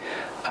humility.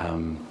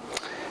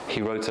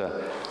 He wrote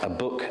a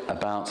book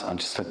about, and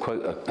just to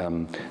quote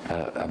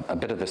a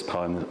bit of this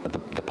poem,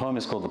 the poem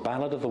is called The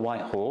Ballad of the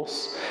White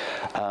Horse.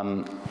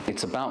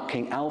 It's about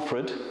King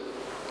Alfred,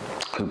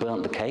 who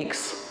burnt the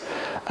cakes.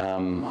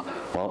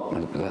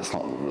 Well, that's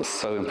not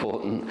so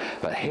important,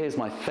 but here's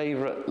my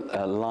favourite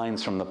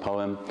lines from the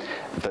poem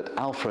that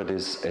Alfred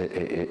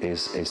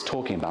is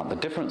talking about, the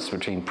difference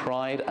between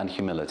pride and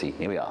humility.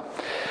 Here we are.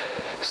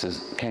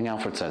 King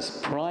Alfred says,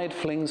 "Pride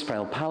flings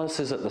frail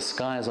palaces at the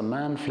sky as a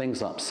man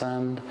flings up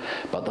sand,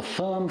 but the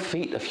firm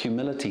feet of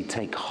humility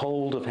take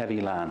hold of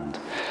heavy land.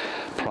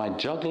 Pride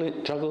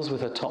juggles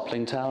with her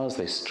toppling towers,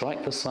 they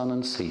strike the sun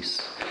and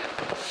cease.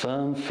 But the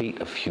firm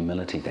feet of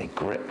humility, they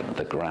grip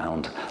the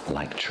ground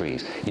like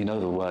trees." You know,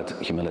 the word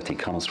humility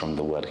comes from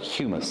the word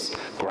humus,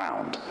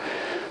 ground.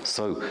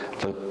 So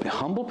the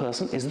humble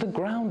person is the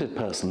grounded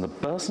person, the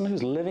person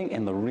who's living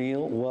in the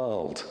real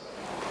world,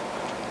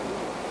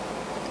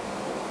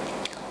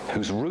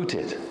 who's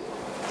rooted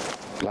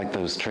like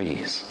those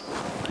trees,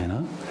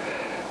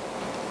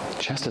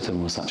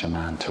 Chesterton was such a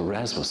man.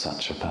 Therese was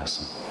such a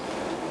person.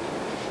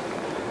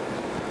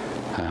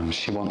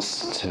 She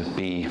wants to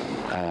be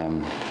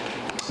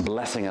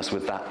blessing us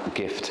with that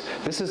gift.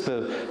 This is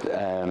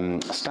the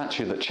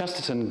statue that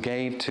Chesterton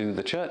gave to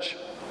the church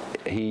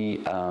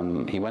he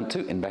went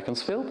to in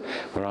Beaconsfield,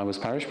 where I was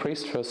parish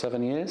priest for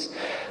 7 years.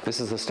 This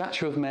is the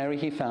statue of Mary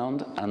he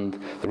found, and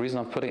the reason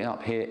I've put it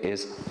up here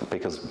is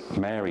because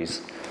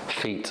Mary's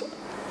feet,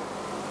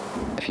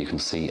 if you can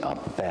see, are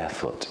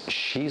barefoot.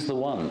 She's the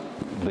one.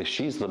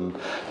 She's the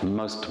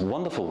most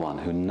wonderful one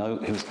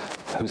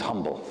who's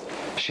humble.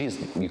 She's,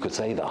 you could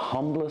say, the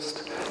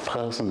humblest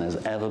person there's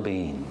ever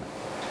been,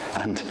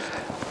 and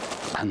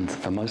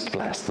the most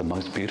blessed, the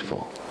most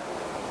beautiful.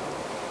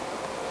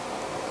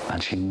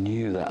 And she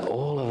knew that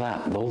all of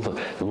that,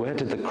 where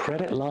did the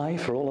credit lie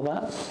for all of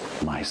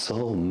that? My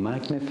soul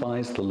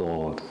magnifies the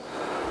Lord.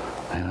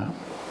 You know,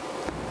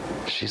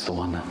 she's the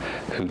one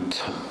who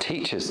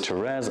teaches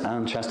Therese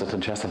and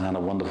Chesterton. Chesterton had a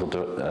wonderful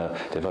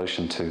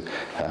devotion to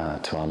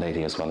Our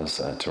Lady as well as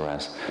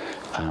Therese.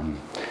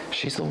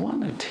 She's the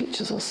one who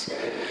teaches us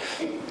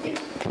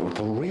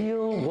the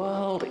real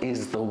world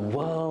is the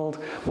world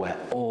where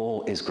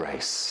all is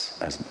grace,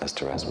 as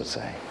Therese would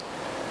say.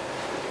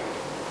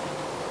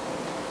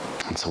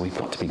 And so we've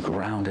got to be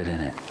grounded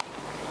in it,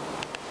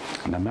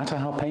 no matter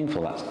how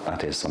painful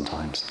that is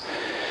sometimes.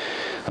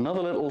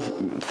 Another little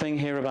thing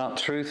here about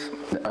truth,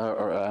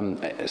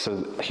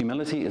 so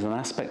humility is an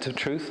aspect of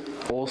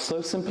truth.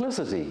 Also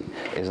simplicity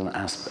is an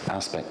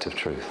aspect of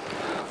truth.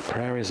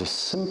 Prayer is a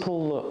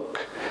simple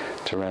look,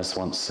 Therese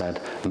once said.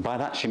 And by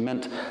that she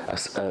meant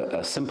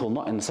a simple,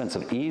 not in the sense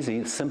of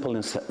easy, simple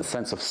in the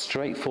sense of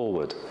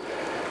straightforward.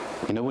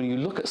 You know, when you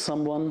look at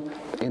someone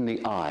in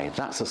the eye,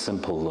 that's a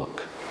simple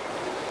look.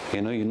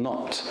 You know, you're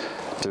not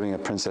doing a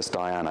Princess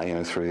Diana, you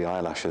know, through the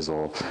eyelashes,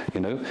 or, you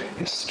know,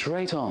 it's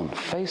straight on,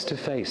 face to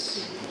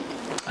face.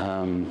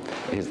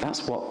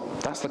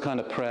 That's the kind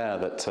of prayer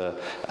that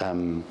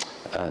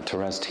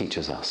Therese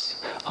teaches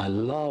us. I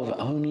love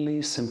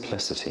only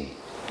simplicity.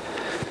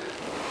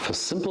 For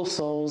simple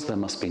souls, there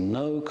must be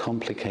no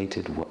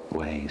complicated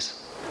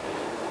ways.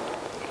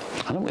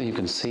 I don't know if you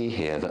can see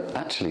here that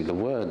actually the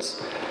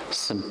words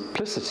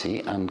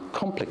simplicity and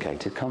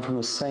complicated come from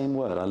the same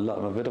word. I'm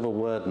a bit of a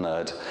word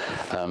nerd.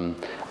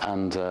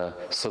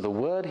 So the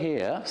word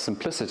here,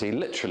 simplicity,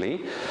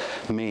 literally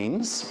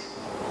means,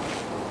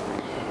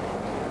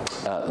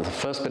 the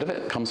first bit of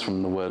it comes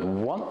from the word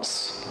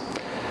once,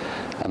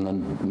 and the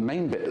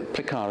main bit,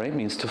 plicare,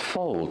 means to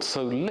fold.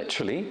 So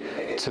literally,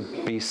 to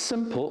be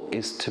simple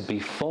is to be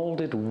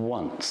folded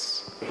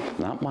once.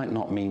 That might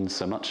not mean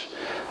so much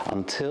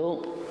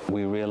until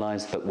we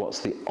realize that what's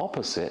the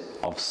opposite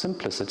of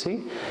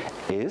simplicity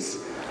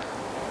is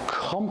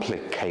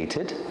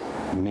complicated,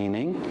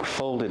 meaning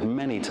folded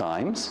many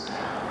times,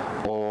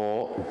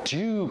 or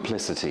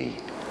duplicity,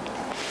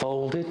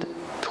 folded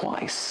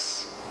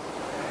twice.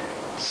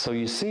 So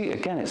you see,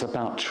 again, it's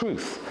about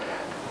truth.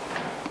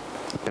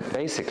 But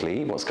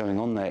basically, what's going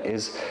on there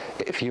is,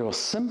 if you're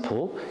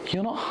simple,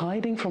 you're not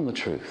hiding from the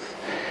truth.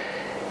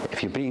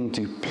 If you're being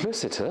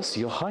duplicitous,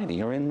 you're hiding,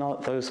 you're in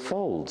those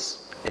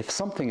folds. If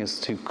something is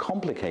too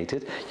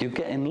complicated, you're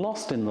getting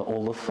lost in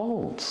all the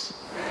folds.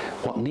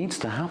 What needs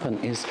to happen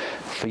is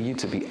for you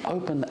to be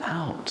opened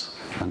out.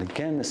 And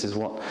again, this is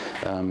what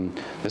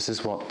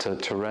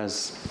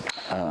Therese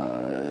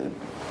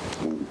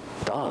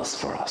does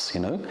for us, you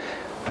know.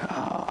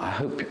 I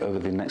hope over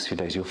the next few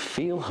days you'll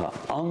feel her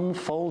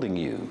unfolding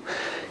you,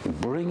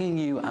 bringing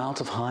you out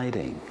of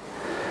hiding,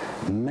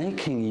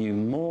 making you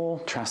more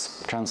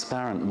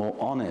transparent, more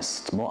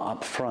honest, more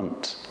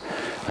upfront.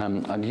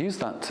 And use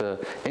that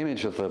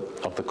image of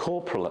the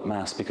corporal at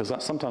Mass, because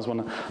that's sometimes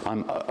when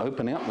I'm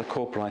opening up the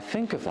corporal, I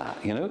think of that,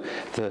 you know,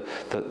 that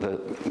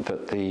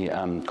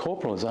the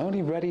corporal is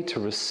only ready to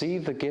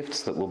receive the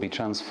gifts that will be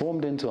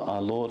transformed into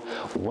our Lord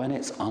when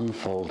it's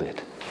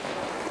unfolded.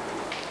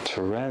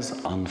 Therese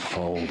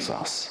unfolds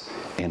us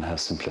in her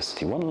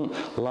simplicity. One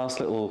last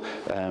little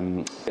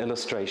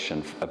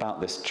illustration about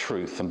this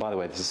truth, and by the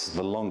way, this is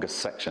the longest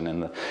section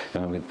in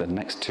the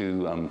next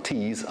two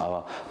T's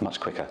are much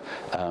quicker.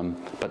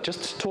 But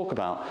just to talk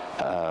about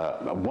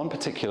one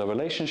particular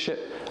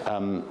relationship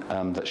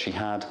that she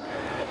had,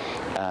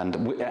 and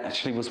it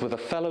actually was with a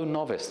fellow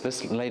novice.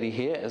 This lady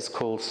here is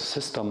called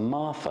Sister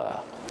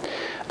Martha.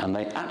 And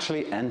they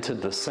actually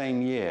entered the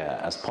same year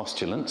as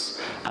postulants,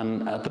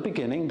 and at the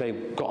beginning they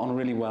got on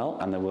really well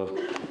and they were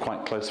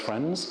quite close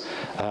friends,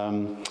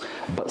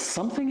 but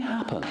something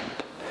happened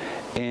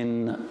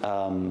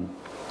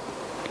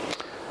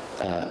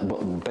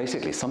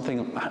basically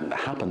something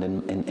happened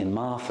in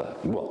Martha.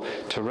 Well,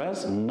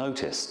 Therese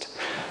noticed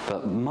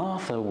that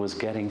Martha was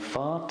getting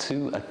far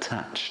too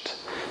attached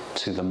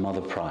to the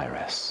Mother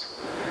Prioress.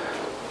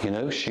 You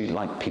know, she,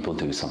 like people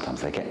do sometimes,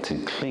 they get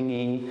too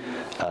clingy,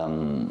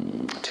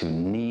 too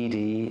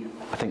needy.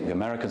 I think the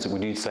Americans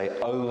would say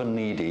over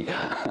needy.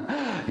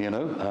 You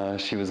know,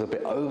 she was a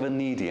bit over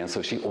needy, and so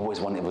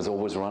was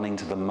always running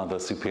to the Mother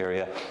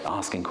Superior,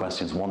 asking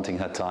questions, wanting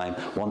her time,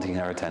 wanting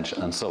her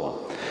attention, and so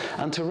on.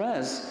 And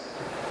Therese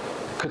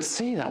could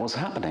see that was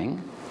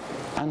happening,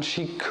 and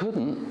she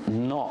couldn't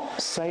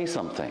not say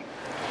something.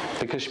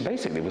 Because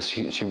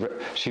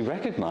she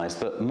recognized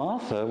that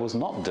Martha was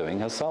not doing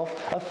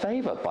herself a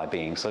favor by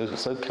being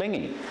so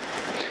clingy.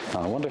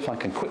 I wonder if I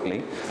can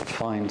quickly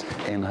find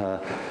in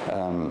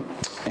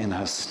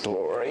her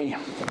story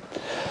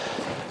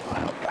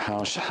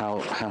how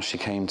she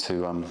came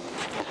to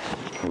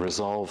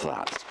resolve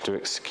that. Do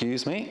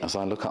excuse me as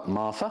I look up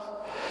Martha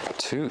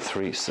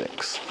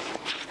 236.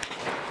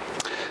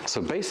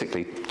 So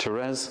basically,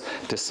 Therese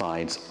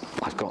decides,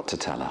 I've got to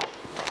tell her,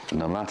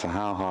 no matter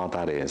how hard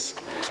that is.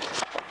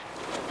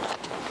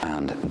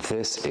 And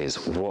this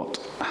is what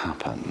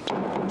happened.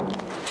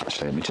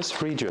 Actually, let me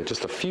just read you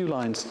just a few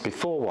lines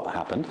before what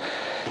happened.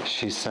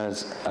 She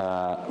says,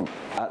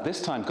 at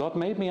this time God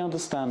made me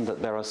understand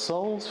that there are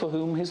souls for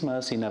whom his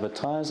mercy never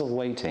tires of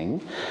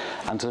waiting,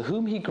 and to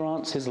whom he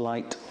grants his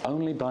light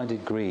only by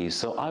degrees.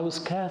 So I was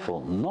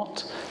careful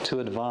not to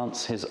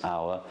advance his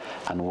hour,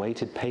 and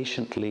waited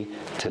patiently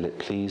till it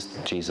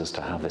pleased Jesus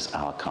to have this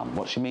hour come.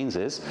 What she means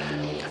is,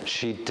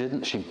 she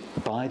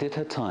bided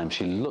her time.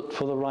 She looked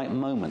for the right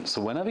moment.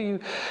 So whenever you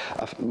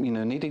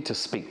needing to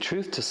speak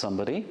truth to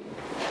somebody,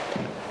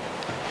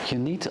 you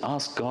need to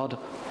ask God,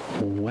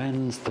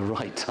 when's the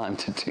right time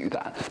to do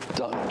that?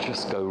 Don't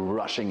just go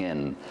rushing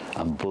in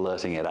and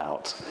blurting it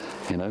out,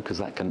 because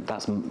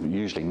that's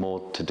usually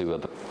more to do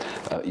with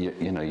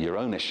your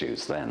own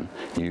issues. Then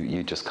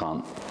you just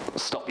can't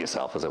stop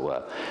yourself, as it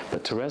were.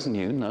 But Therese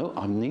knew, no,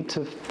 I need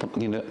to,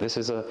 this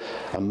is a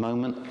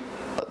moment,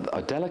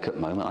 a delicate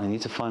moment. I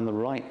need to find the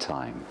right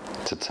time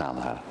to tell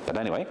her. But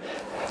anyway,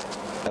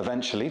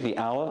 eventually the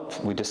hour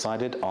we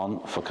decided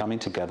on for coming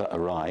together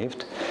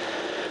arrived.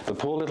 The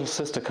poor little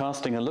sister,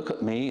 casting a look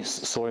at me,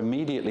 saw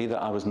immediately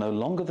that I was no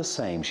longer the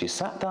same. She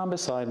sat down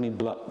beside me,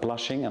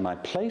 blushing, and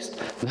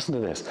listen to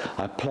this,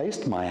 I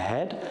placed her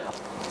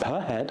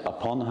head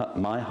upon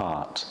my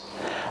heart,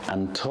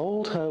 and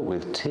told her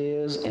with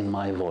tears in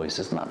my voice.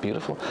 Isn't that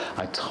beautiful?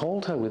 I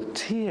told her with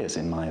tears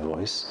in my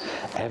voice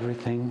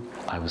everything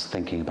I was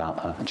thinking about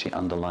her. And she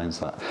underlines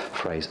that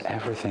phrase,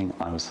 everything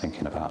I was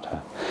thinking about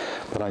her.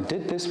 But I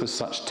did this with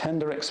such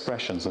tender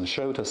expressions and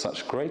showed her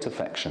such great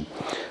affection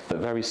that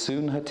very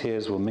soon her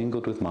tears were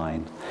mingled with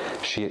mine.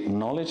 She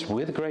acknowledged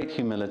with great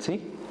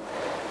humility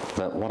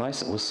that what I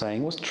was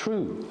saying was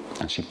true,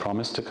 and she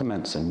promised to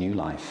commence a new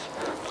life,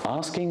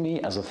 asking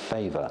me as a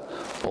favor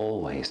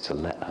always to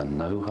let her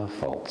know her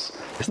faults.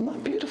 Isn't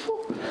that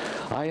beautiful?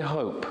 I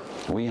hope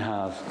we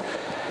have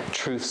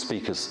truth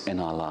speakers in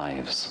our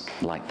lives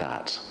like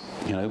that.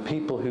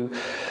 People who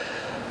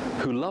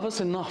love us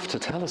enough to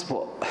tell us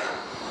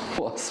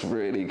what's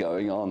really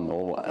going on,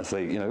 or what I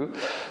say,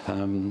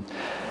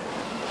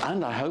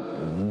 and I hope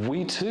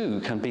we too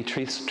can be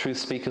truth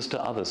speakers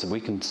to others. We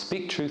can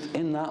speak truth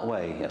in that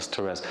way, as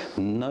Therese,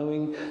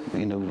 knowing,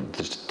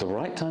 the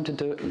right time to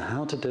do it and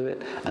how to do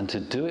it, and to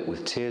do it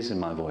with tears in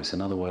my voice. In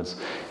other words,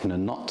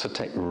 not to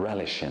take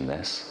relish in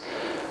this,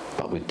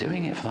 but we're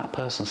doing it for that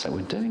person's sake.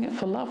 We're doing it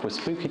for love. We're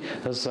speaking,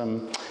 as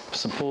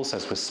St Paul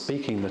says, we're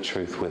speaking the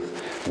truth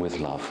with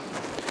love.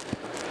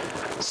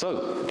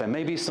 So there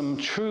may be some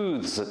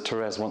truths that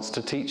Therese wants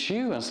to teach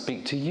you and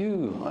speak to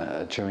you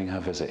during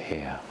her visit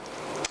here.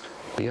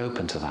 Be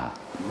open to that.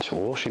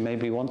 Or she may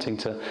be wanting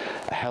to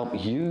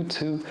help you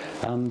to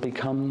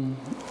become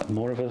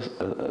more of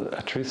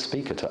a truth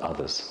speaker to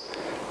others.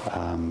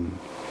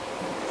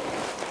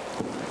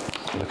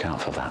 Look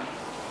out for that.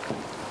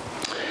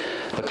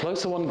 The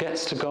closer one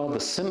gets to God, the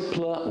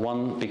simpler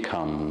one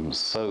becomes.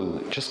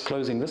 So just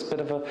closing this bit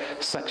of a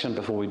section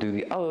before we do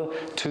the other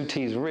two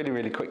T's really,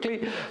 really quickly,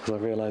 because I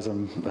realise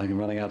I'm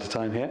running out of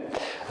time here.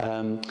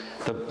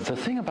 The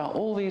thing about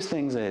all these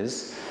things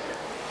is,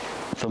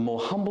 the more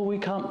humble we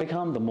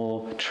become, the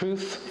more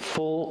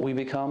truthful we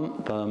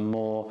become, the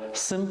more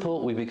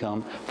simple we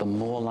become, the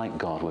more like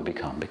God we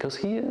become, because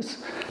He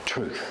is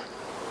truth.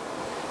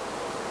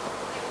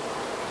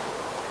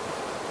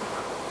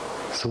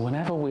 So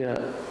whenever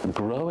we're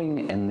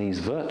growing in these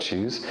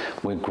virtues,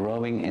 we're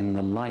growing in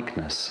the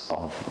likeness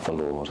of the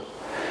Lord.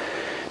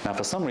 Now,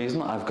 for some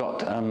reason, I've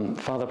got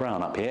Father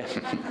Brown up here,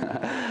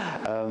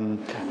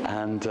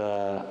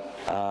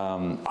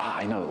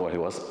 I know what it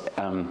was.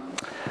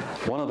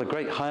 One of the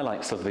great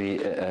highlights of the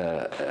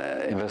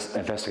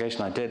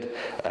investigation I did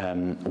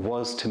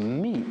was to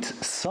meet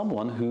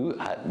someone who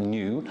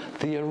knew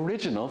the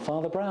original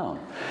Father Brown.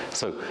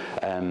 So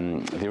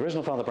the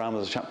original Father Brown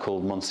was a chap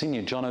called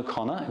Monsignor John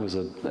O'Connor, who was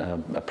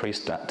a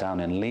priest down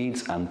in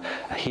Leeds, and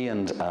he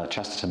and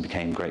Chesterton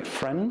became great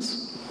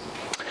friends.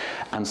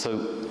 And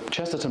so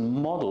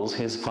Chesterton models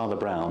his Father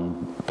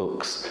Brown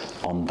books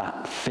on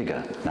that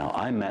figure. Now,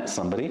 I met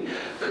somebody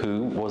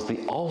who was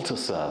the altar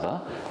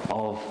server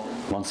of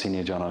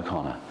Monsignor John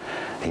O'Connor.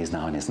 He's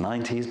now in his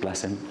 90s,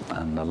 bless him,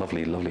 and a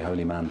lovely, lovely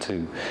holy man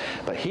too.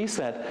 But he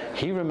said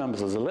he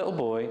remembers as a little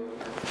boy,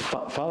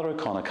 Father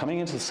O'Connor coming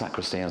into the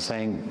sacristy and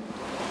saying,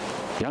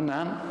 "Young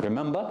man,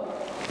 remember,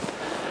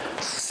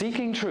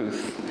 seeking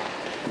truth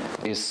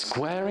is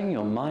squaring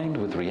your mind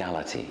with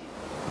reality,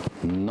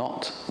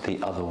 not the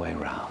other way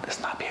round."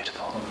 Isn't that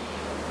beautiful?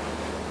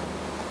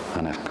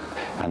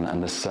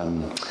 And this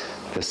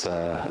This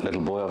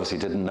little boy obviously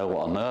didn't know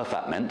what on earth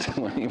that meant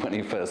when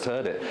he first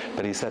heard it,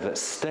 but he said it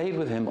stayed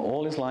with him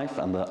all his life,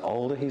 and the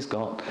older he's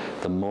got,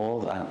 the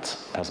more that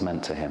has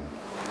meant to him.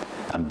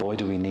 And boy,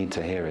 do we need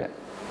to hear it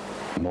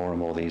more and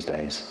more these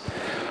days.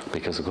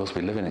 Because, of course,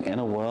 we live in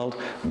a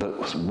world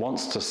that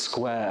wants to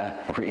square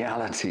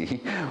reality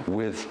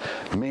with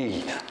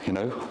me. You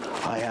know,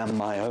 I am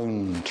my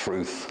own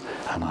truth,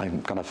 and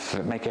I'm going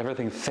to make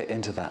everything fit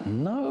into that.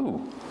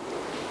 No.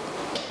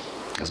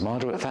 As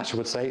Margaret Thatcher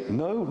would say,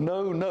 no,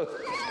 no, no.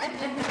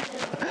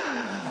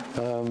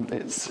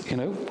 It's, you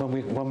know,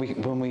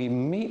 when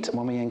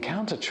we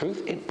encounter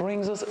truth, it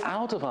brings us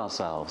out of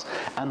ourselves,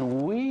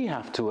 and we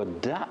have to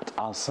adapt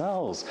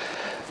ourselves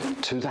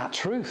to that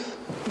truth.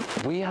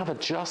 We have to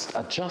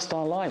adjust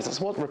our lives. That's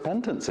what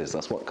repentance is.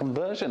 That's what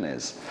conversion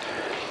is.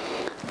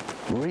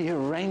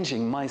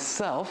 Rearranging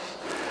myself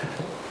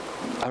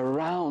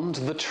around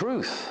the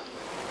truth,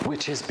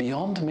 which is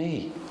beyond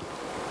me.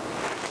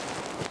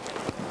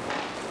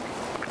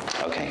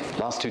 Okay,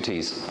 last two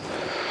T's.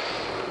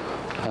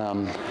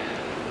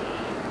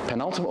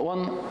 Penultimate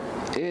one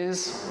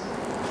is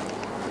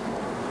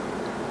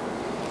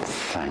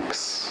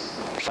thanks.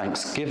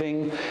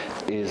 Thanksgiving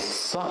is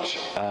such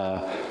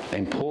an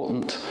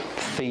important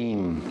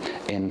theme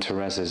in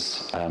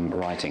Therese's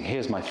writing.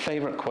 Here's my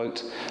favorite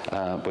quote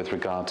with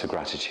regard to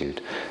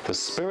gratitude. The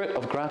spirit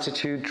of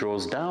gratitude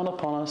draws down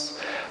upon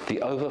us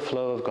the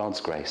overflow of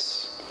God's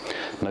grace.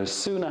 No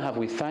sooner have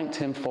we thanked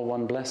him for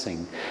one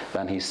blessing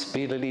than he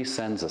speedily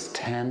sends us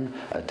 10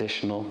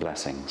 additional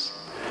blessings.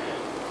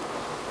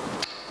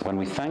 When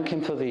we thank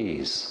him for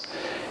these,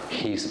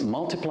 he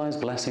multiplies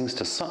blessings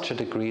to such a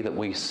degree that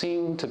we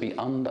seem to be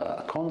under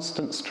a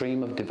constant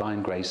stream of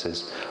divine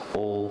graces,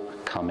 all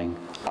coming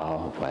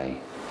our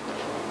way.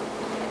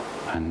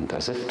 And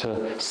as if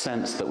to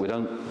sense that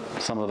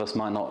some of us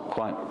might not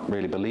quite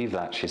really believe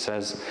that, she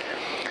says,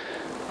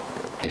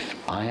 if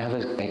I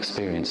ever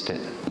experienced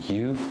it,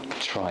 you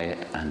try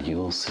it and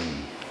you'll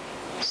see.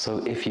 So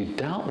if you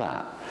doubt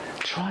that,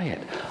 try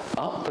it.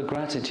 Up the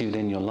gratitude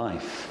in your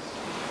life,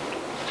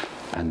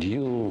 and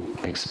you'll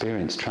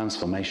experience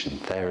transformation.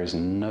 There is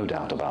no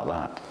doubt about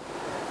that.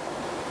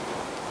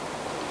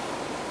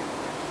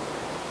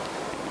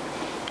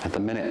 At the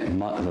minute,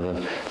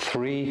 the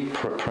three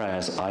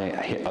prayers I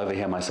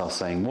overhear myself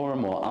saying more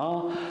and more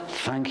are,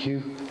 thank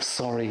you,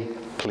 sorry,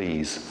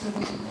 please.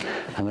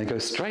 And they go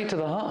straight to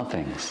the heart of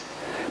things.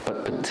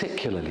 But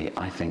particularly,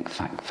 I think,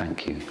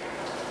 thank you.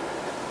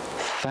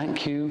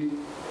 Thank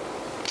you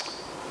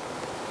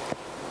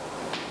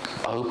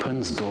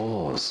opens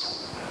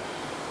doors.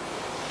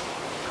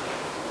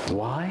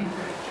 Why?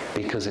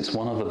 Because it's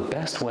one of the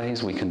best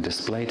ways we can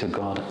display to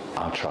God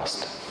our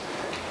trust.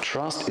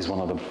 Trust is one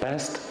of the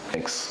best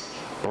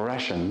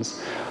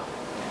expressions,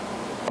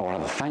 or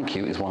rather thank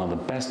you is one of the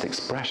best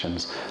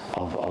expressions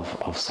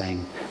of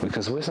saying,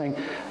 because when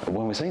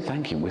we're saying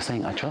thank you, we're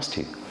saying I trust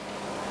you.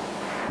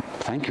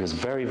 Thank you is a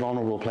very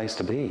vulnerable place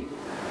to be,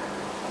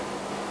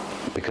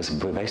 because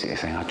we're basically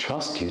saying I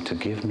trust you to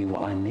give me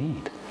what I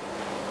need.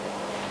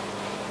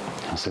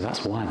 So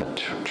that's why the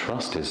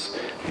trust is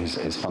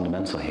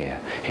fundamental here.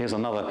 Here's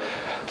another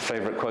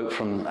favourite quote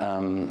from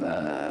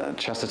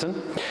Chesterton.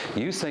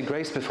 You say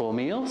grace before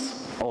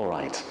meals? All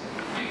right.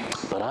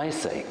 But I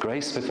say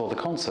grace before the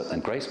concert,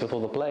 and grace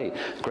before the play,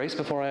 grace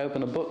before I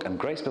open a book, and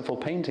grace before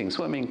painting,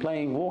 swimming,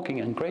 playing, walking,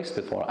 and grace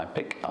before I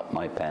pick up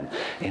my pen.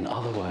 In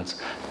other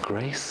words,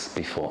 grace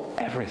before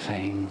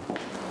everything,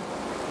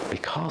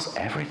 because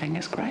everything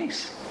is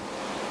grace.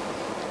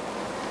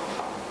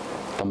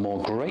 The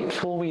more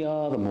grateful we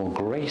are, the more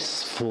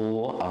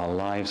graceful our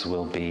lives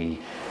will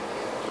be.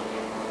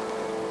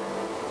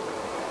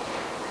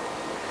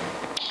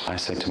 I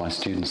say to my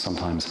students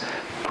sometimes,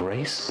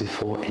 grace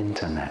before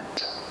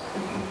internet.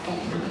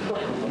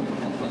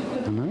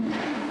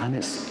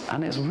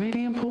 And it's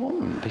really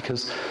important,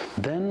 because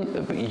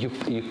then you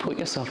put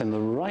yourself in the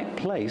right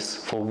place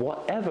for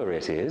whatever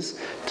it is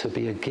to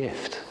be a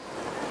gift,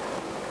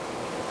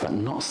 but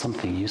not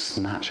something you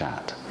snatch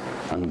at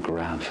and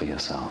grab for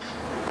yourself.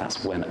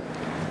 That's when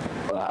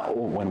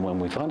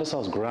we find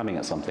ourselves grabbing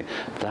at something,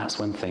 that's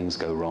when things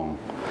go wrong.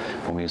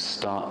 When we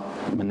start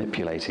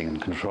manipulating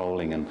and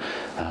controlling and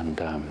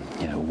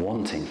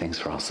wanting things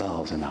for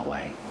ourselves in that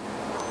way.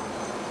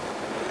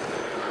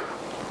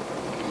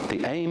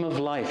 The aim of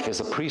life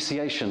is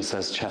appreciation,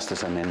 says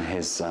Chesterton in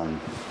his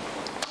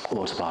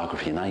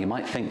autobiography. Now you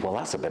might think, well,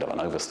 that's a bit of an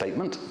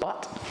overstatement,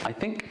 but I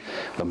think,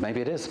 well,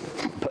 maybe it is,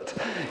 but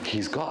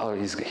he's got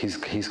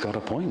a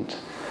point.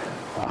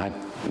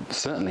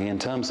 Certainly in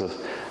terms of,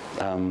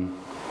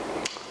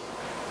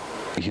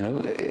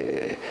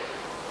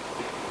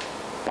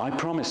 I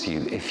promise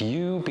you, if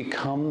you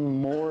become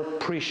more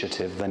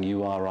appreciative than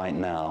you are right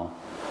now,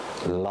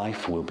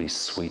 life will be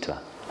sweeter.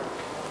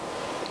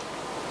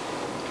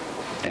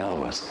 In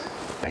other words,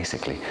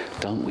 basically,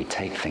 don't we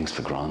take things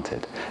for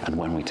granted? And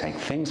when we take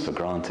things for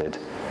granted,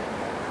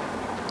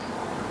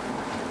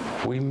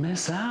 we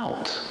miss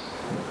out.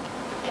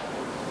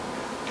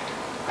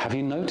 Have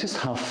you noticed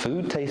how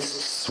food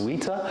tastes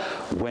sweeter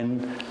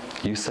when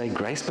you say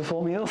grace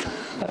before meals?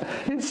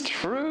 It's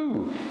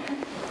true.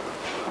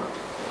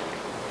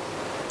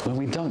 When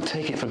we don't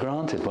take it for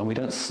granted, when we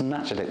don't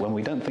snatch at it, when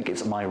we don't think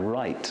it's my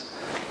right,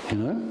 you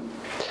know?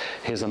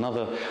 Here's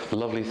another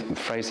lovely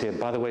phrase here.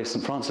 By the way,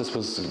 St Francis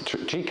was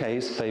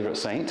GK's favourite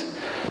saint,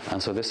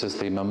 and so this is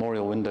the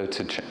memorial window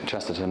to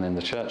Chesterton in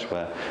the church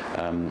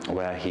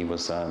where he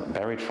was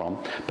buried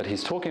from. But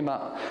he's talking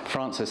about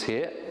Francis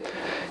here.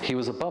 He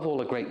was above all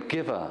a great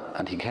giver,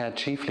 and he cared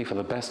chiefly for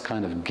the best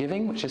kind of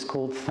giving, which is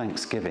called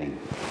thanksgiving.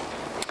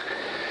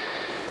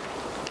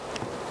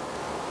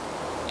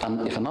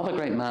 And if another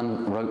great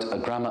man wrote a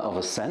grammar of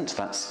assent,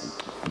 that's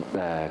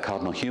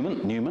Cardinal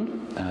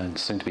Newman,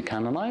 soon to be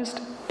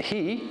canonised,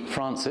 he,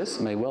 Francis,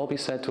 may well be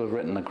said to have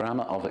written a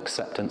grammar of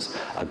acceptance,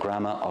 a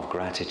grammar of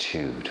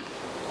gratitude.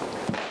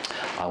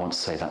 I want to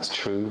say that's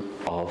true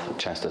of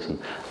Chesterton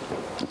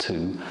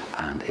too,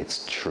 and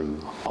it's true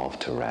of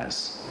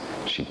Therese.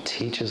 She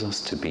teaches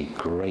us to be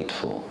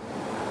grateful.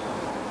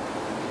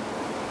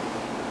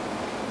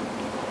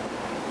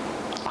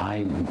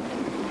 I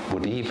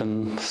would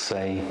even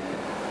say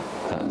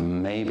that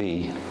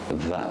maybe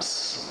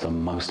that's the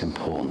most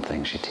important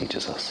thing she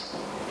teaches us.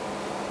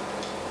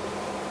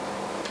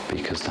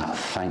 Because that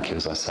thank you,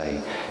 as I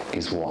say,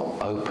 is what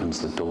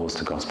opens the doors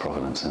to God's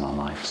providence in our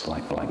lives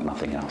like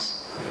nothing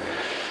else.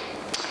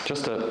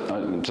 Just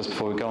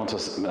before we go on to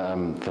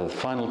the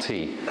final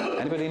T,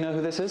 anybody know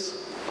who this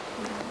is?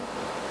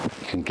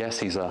 You can guess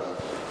he's a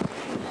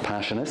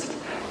Passionist.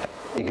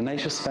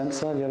 Ignatius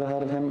Spencer, have you ever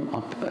heard of him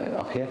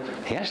up here?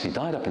 He actually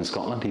died up in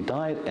Scotland. He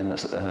died in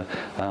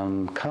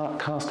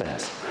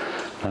Carstairs,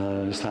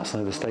 just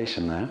outside the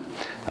station there,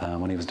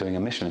 when he was doing a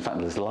mission. In fact,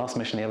 the last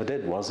mission he ever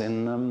did was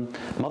in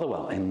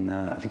Motherwell, in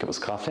I think it was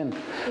Carfin.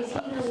 Is he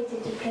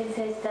related to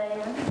Princess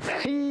Diana?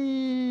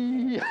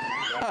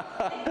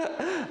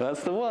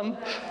 That's the one.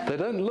 They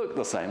don't look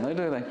the same, though,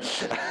 do they?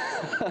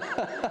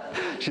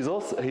 He's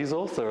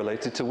also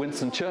related to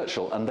Winston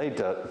Churchill, and they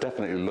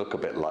definitely look a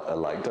bit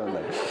alike, don't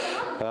they?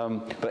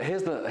 But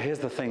here's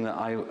the thing that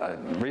I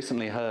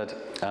recently heard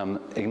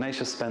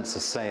Ignatius Spencer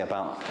say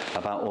about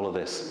all of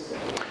this.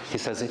 He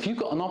says, if you've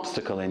got an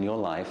obstacle in your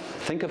life,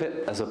 think of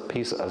it as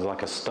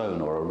like a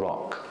stone or a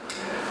rock.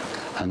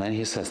 And then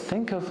he says,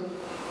 think of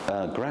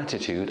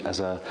gratitude as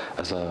a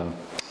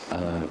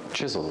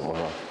chisel or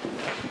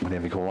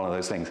whatever you call one of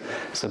those things.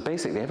 So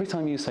basically, every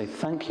time you say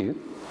thank you,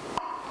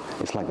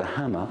 it's like the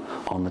hammer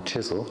on the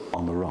chisel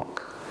on the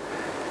rock.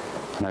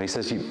 Now he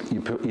says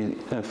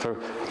for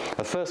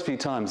the first few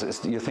times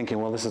you're thinking,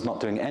 well, this is not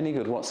doing any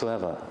good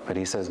whatsoever. But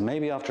he says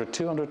maybe after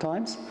 200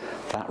 times,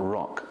 that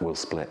rock will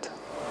split.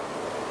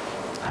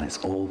 And it's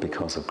all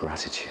because of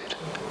gratitude.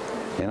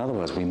 In other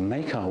words, we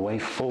make our way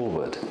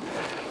forward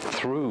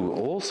through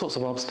all sorts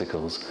of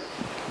obstacles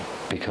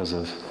because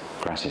of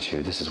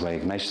gratitude. This is where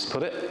Ignatius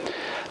put it.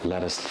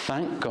 Let us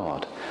thank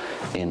God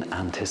in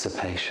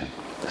anticipation.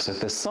 So if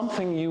there's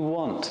something you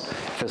want,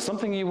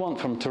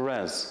 from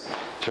Therese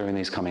during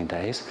these coming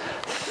days,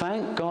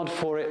 thank God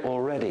for it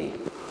already.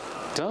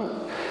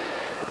 Don't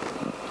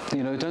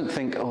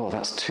think, oh,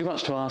 that's too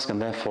much to ask,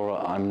 and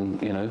therefore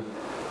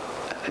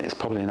it's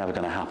probably never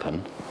going to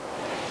happen.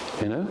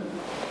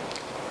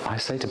 I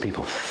say to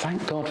people,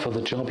 thank God for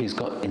the job he's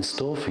got in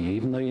store for you,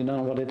 even though you don't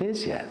know what it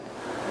is yet.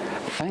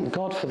 Thank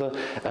God for the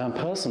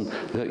person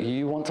that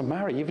you want to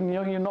marry, even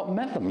though you've not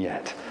met them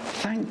yet.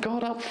 Thank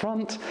God up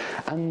front,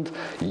 and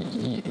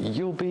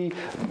you'll be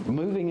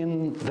moving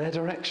in their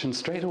direction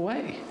straight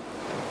away.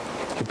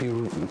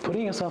 You'll be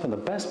putting yourself in the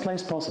best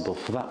place possible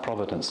for that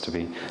providence to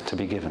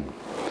be given.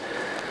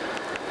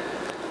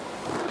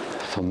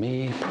 For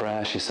me,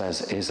 prayer, she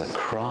says, is a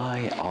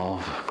cry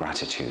of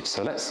gratitude.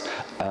 So let's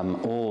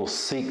all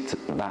seek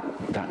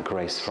that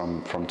grace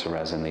from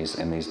Therese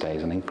in these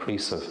days, an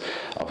increase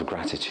of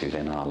gratitude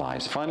in our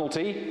lives. Final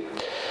T.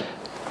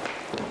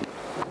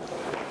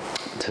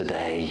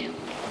 Today.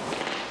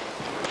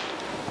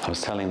 I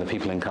was telling the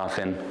people in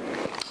Carfin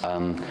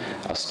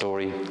a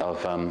story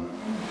of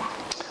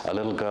a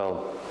little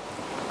girl.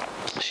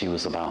 She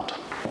was about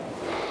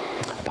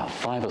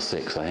 5 or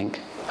 6, I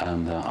think.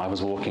 And I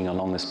was walking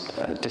along this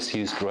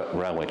disused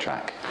railway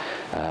track,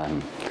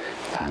 and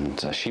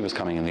she was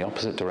coming in the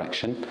opposite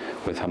direction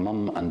with her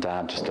mum and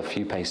dad just a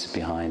few paces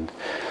behind.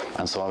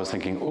 And so I was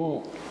thinking,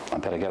 oh, I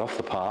better get off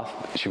the path.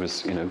 She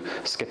was,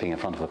 skipping in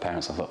front of her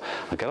parents. I thought,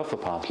 I'll get off the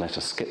path, let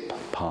her skip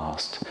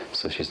past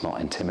so she's not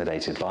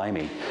intimidated by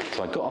me.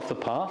 So I got off the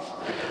path,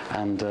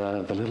 and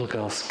the little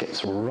girl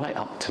skips right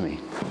up to me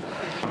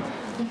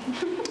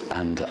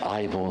and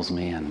eyeballs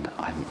me, and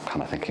I'm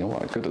kind of thinking, oh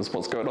my goodness,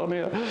 what's going on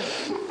here?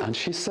 And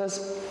she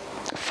says,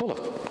 full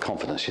of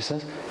confidence, she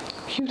says,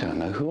 you don't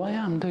know who I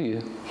am, do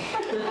you?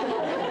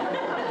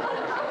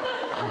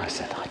 And I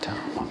said, I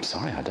don't. I'm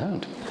sorry, I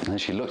don't. And then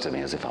she looked at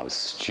me as if I was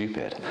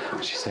stupid.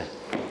 She said,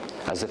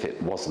 as if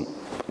it wasn't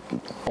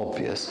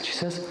obvious, she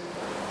says,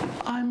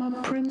 I'm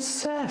a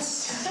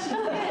princess.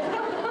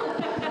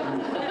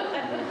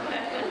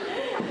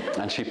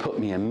 And she put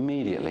me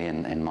immediately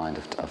in mind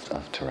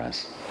of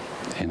Therese.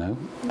 you know,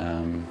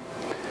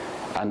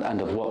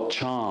 and of what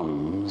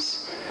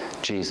charms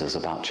Jesus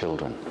about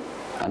children.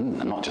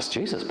 And not just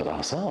Jesus, but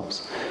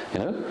ourselves, you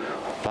know.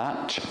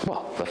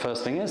 Well, the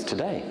first thing is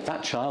today,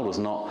 that child was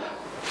not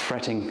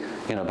fretting,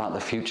 you know, about the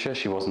future.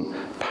 She wasn't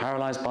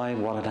paralyzed by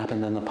what had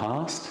happened in the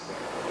past.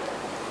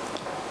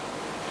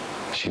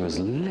 She was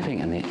living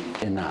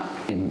in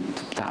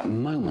that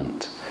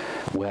moment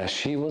where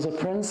she was a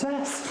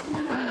princess,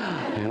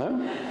 you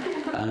know.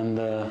 And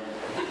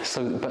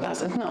but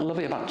isn't that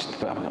lovely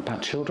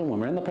about children? When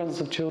we're in the presence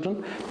of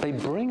children, they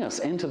bring us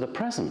into the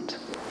present.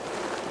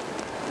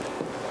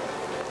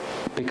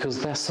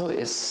 Because they're so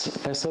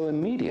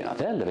immediate.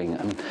 They're living,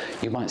 I mean,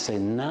 you might say,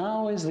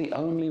 now is the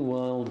only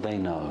world they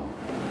know.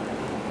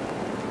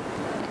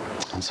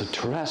 And so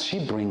Therese,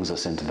 she brings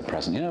us into the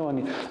present. You know,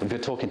 if you're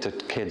talking to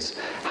kids,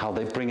 how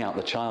they bring out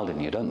the child in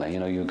you, don't they?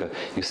 You know, you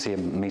see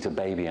them meet a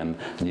baby and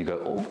you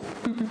go, oh,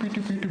 boop, boop, boop,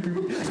 boop, boop,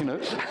 boop. You know,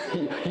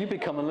 you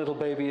become a little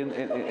baby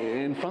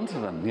in front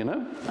of them, you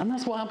know? And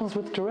that's what happens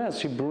with Therese.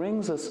 She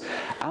brings us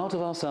out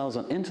of ourselves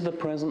and into the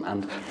present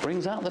and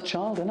brings out the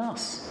child in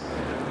us.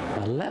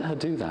 Now, let her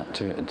do that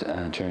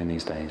during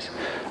these days.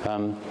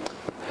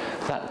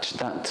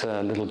 That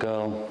little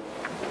girl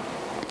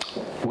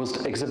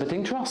was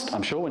exhibiting trust.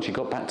 I'm sure when she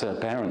got back to her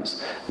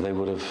parents, they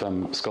would have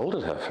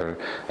scolded her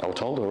or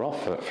told her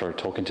off for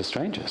talking to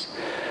strangers.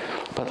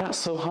 But that's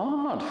so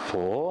hard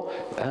for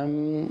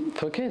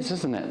kids,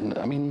 isn't it?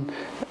 I mean,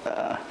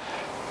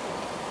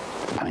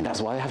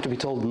 that's why they have to be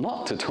told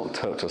not to talk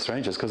to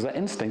strangers, because their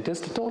instinct is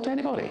to talk to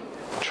anybody.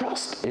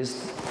 Trust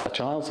is a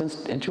child's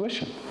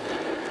intuition.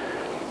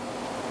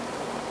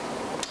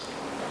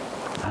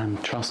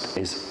 And trust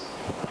is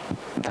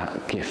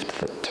that gift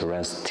that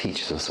Therese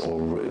teaches us, or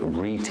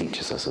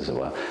reteaches us, as it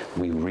were.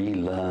 We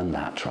relearn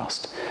that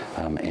trust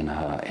in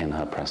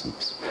her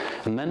presence.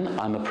 And then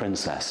I'm a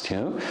princess, you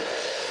know.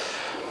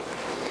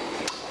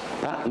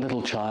 That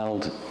little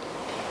child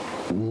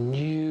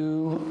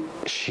knew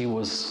she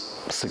was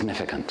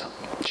significant.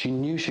 She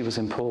knew she was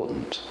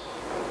important.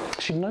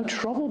 She had no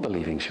trouble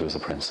believing she was a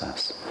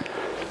princess.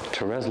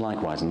 Therese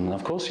likewise, and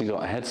of course she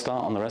got a head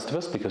start on the rest of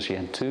us because she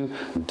had two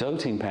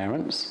doting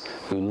parents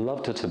who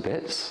loved her to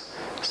bits.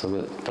 So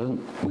that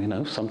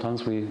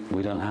sometimes we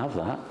don't have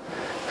that.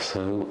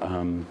 So,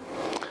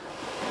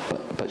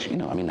 but you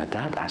know, I mean, her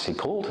dad actually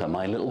called her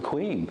my little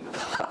queen.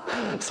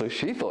 So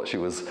she thought she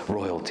was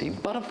royalty,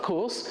 but of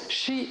course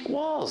she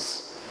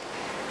was,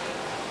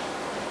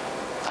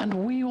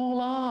 and we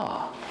all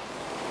are.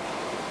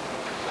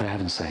 For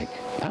heaven's sake,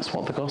 that's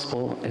what the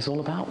gospel is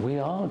all about. We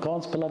are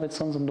God's beloved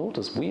sons and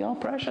daughters. We are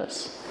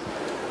precious.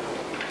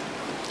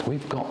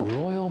 We've got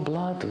royal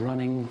blood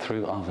running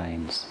through our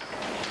veins.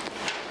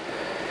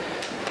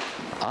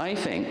 I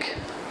think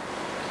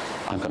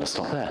I'm going to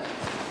stop there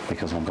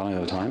because I'm going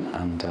over time,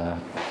 and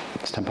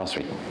it's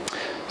 3:10.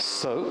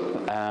 So,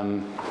 have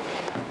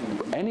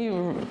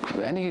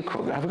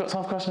we got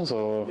time for questions,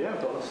 or? Yeah,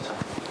 I've got lots of time.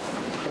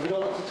 Have we got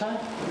lots of time?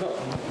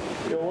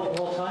 You want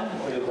more time,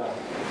 or you're done?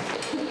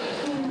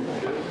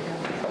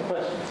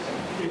 Questions?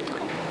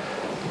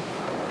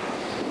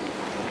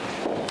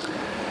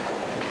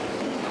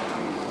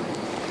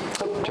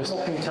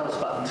 What can you tell us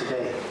about them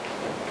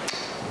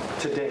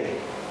today?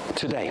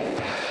 Today.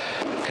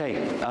 Okay.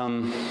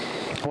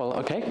 Well,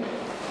 okay.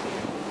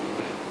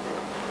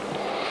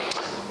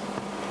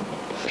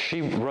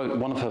 She wrote,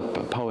 one of her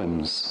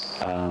poems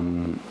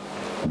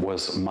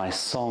was My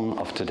Song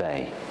of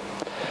Today.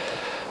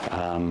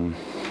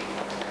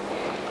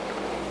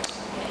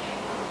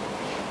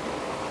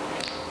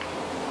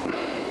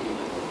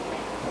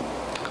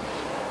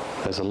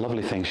 There's a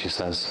lovely thing she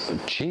says,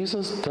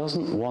 Jesus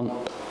doesn't want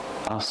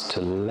us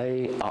to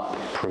lay up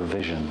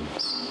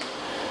provisions.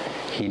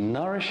 He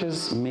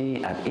nourishes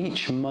me at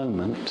each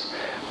moment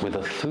with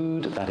a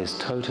food that is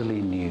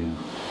totally new.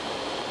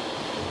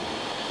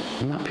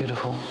 Isn't that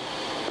beautiful?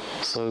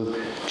 So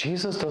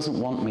Jesus doesn't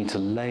want me to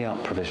lay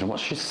up provision. What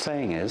she's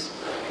saying is,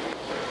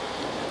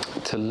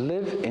 to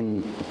live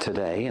in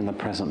today, in the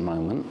present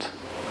moment,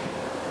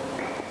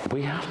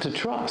 we have to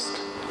trust.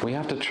 We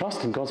have to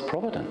trust in God's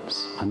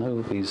providence. I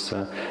know this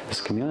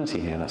community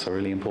here, that's a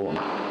really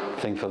important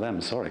thing for them,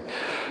 sorry.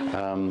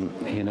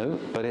 You know,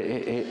 but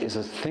it is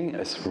a thing,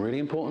 it's really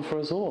important for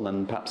us all,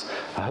 and perhaps,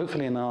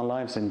 hopefully in our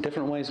lives in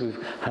different ways,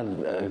 we've had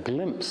a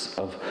glimpse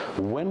of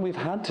when we've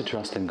had to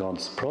trust in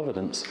God's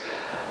providence.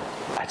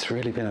 It's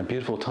really been a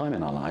beautiful time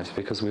in our lives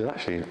because we've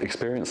actually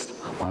experienced,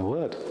 my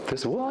word,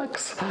 this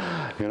works,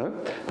 you know.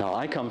 Now,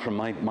 I come from,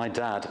 my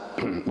dad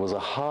was a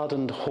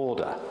hardened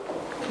hoarder.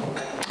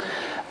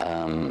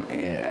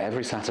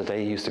 Every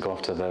Saturday he used to go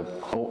off to the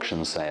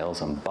auction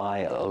sales and buy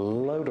a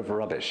load of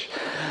rubbish,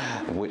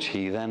 which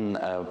he then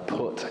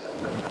put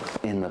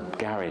in the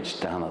garage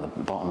down at the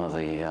bottom of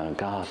the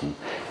garden,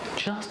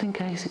 just in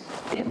case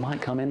it might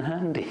come in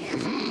handy.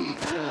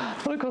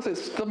 Well, of course,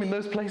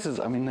 those places,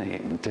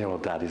 dear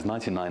old dad, he's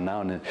 99 now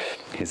and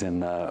he's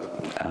in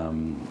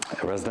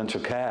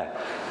residential care.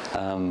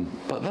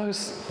 But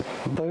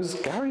those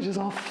garages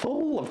are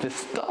full of this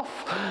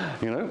stuff,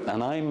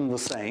 and I'm the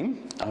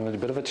same. I'm a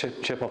bit of a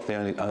chip off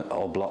the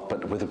old block,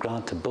 but with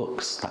regard to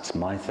books, that's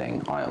my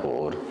thing. I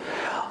hoard.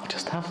 I'll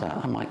just have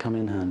that. That might come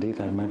in handy.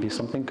 There may be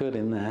something good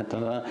in there.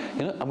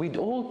 And we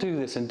all do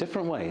this in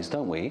different ways,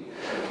 don't we?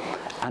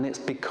 And it's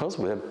because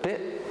we're a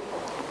bit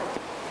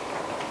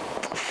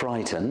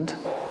frightened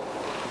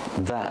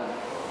that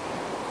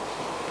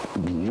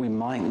we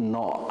might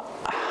not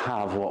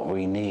have what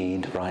we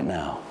need right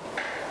now.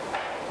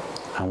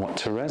 And what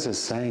Therese is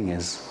saying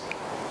is,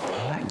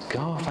 let go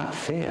of that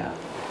fear.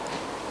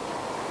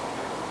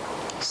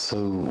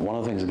 So one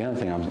of the things, again,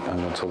 I'm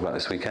going to talk about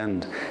this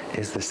weekend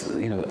is this,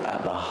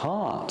 at the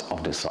heart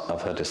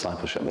of her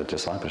discipleship,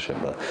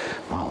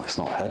 well, it's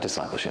not her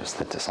discipleship, it's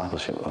the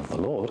discipleship of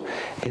the Lord,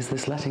 is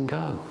this letting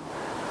go.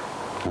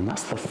 And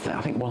that's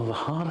I think one of the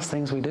hardest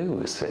things we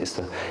do is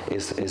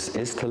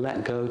to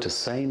let go, to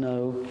say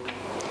no.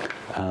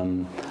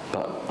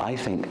 But I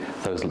think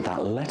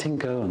that letting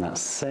go and that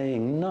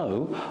saying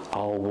no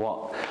are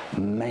what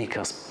make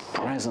us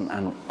present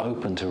and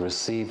open to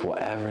receive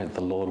whatever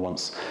the Lord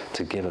wants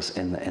to give us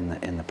in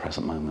the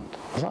present moment.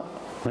 Does that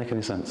make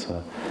any sense,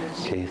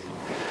 Keith?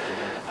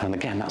 And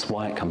again, that's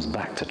why it comes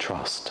back to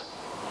trust.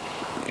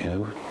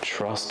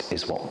 Trust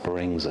is what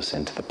brings us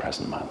into the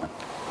present moment,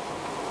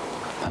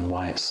 and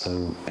why it's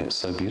so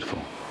beautiful.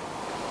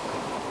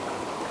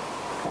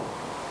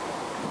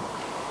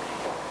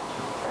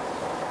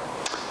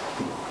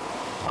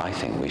 I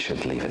think we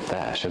should leave it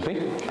there, should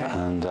we?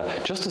 And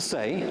just to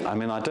say, I'm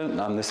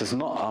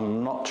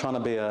not trying to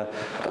be a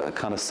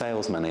kind of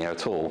salesman here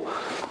at all,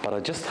 but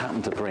I just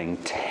happened to bring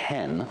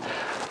 10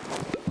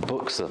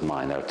 books of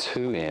mine. There are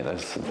 2 here.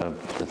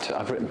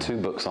 I've written 2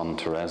 books on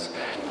Therese.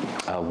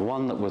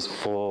 One that was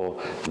for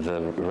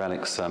the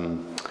relics.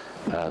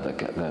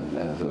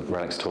 The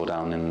relics tour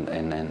down in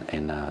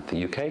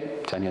the UK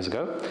 10 years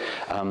ago,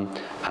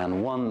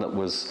 and one that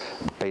was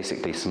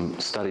basically some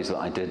studies that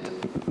I did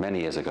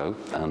many years ago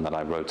and that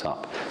I wrote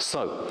up.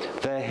 So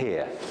they're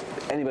here.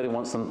 Anybody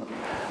wants them?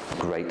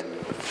 Great.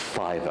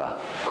 $5.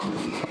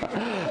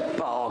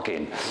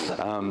 Bargain.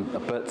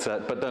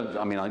 But don't.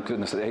 I mean,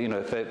 goodness,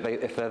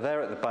 if they're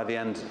there by the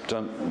end,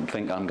 don't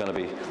think I'm going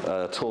to be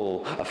at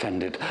all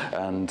offended.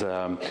 And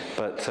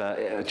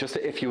just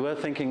if you were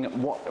thinking,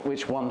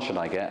 which one should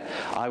I get?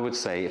 I would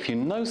say, if you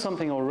know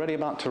something already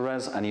about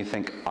Therese and you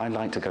think I'd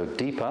like to go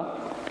deeper,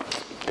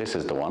 this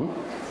is the one.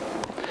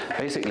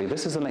 Basically,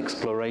 this is an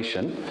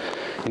exploration.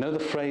 You know the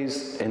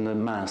phrase in the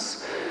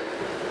Mass,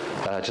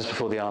 just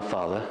before the Our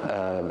Father,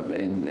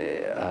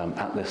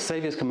 at the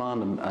Saviour's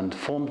command and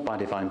formed by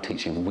divine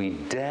teaching, we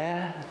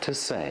dare to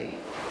say,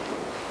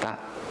 that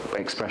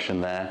expression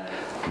there,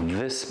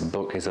 this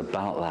book is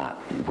about that.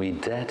 We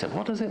dare to,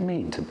 what does it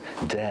mean to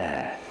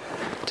dare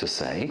to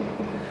say?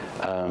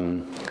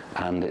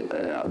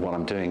 What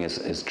I'm doing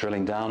is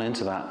drilling down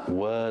into that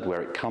word,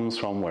 where it comes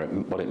from,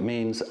 what it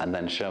means, and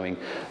then showing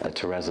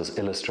Theresa's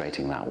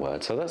illustrating that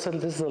word. So this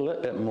is a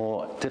little bit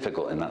more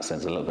difficult in that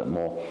sense, a little bit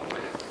more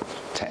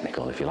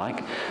technical, if you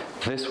like.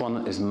 This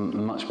one is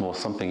much more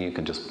something you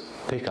can just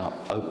pick up,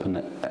 open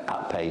it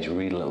at page,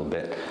 read a little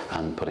bit,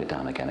 and put it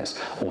down again. It's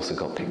also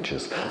got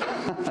pictures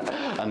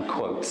and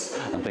quotes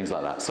and things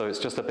like that. So it's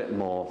just a bit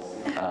more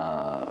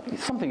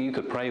something you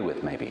could pray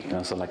with, maybe.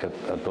 So like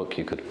a book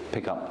you could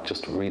pick up,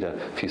 just read a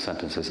few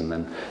sentences, and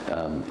then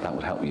that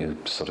would help you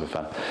sort of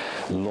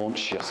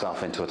launch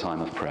yourself into a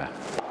time of prayer.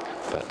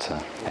 But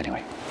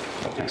anyway,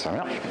 thanks very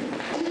much.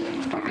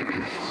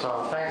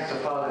 So thanks to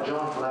Father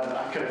John for that.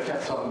 I could have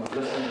kept on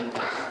listening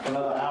for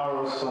another hour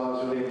or so. I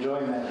was really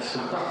enjoying that. So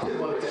I didn't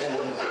want it to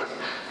end.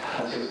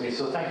 That's just me.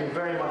 So thank you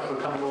very much for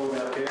coming all the way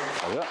up here.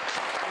 Oh, yeah.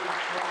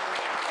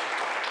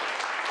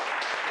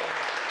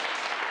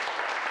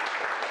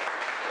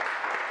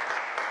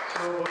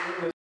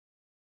 So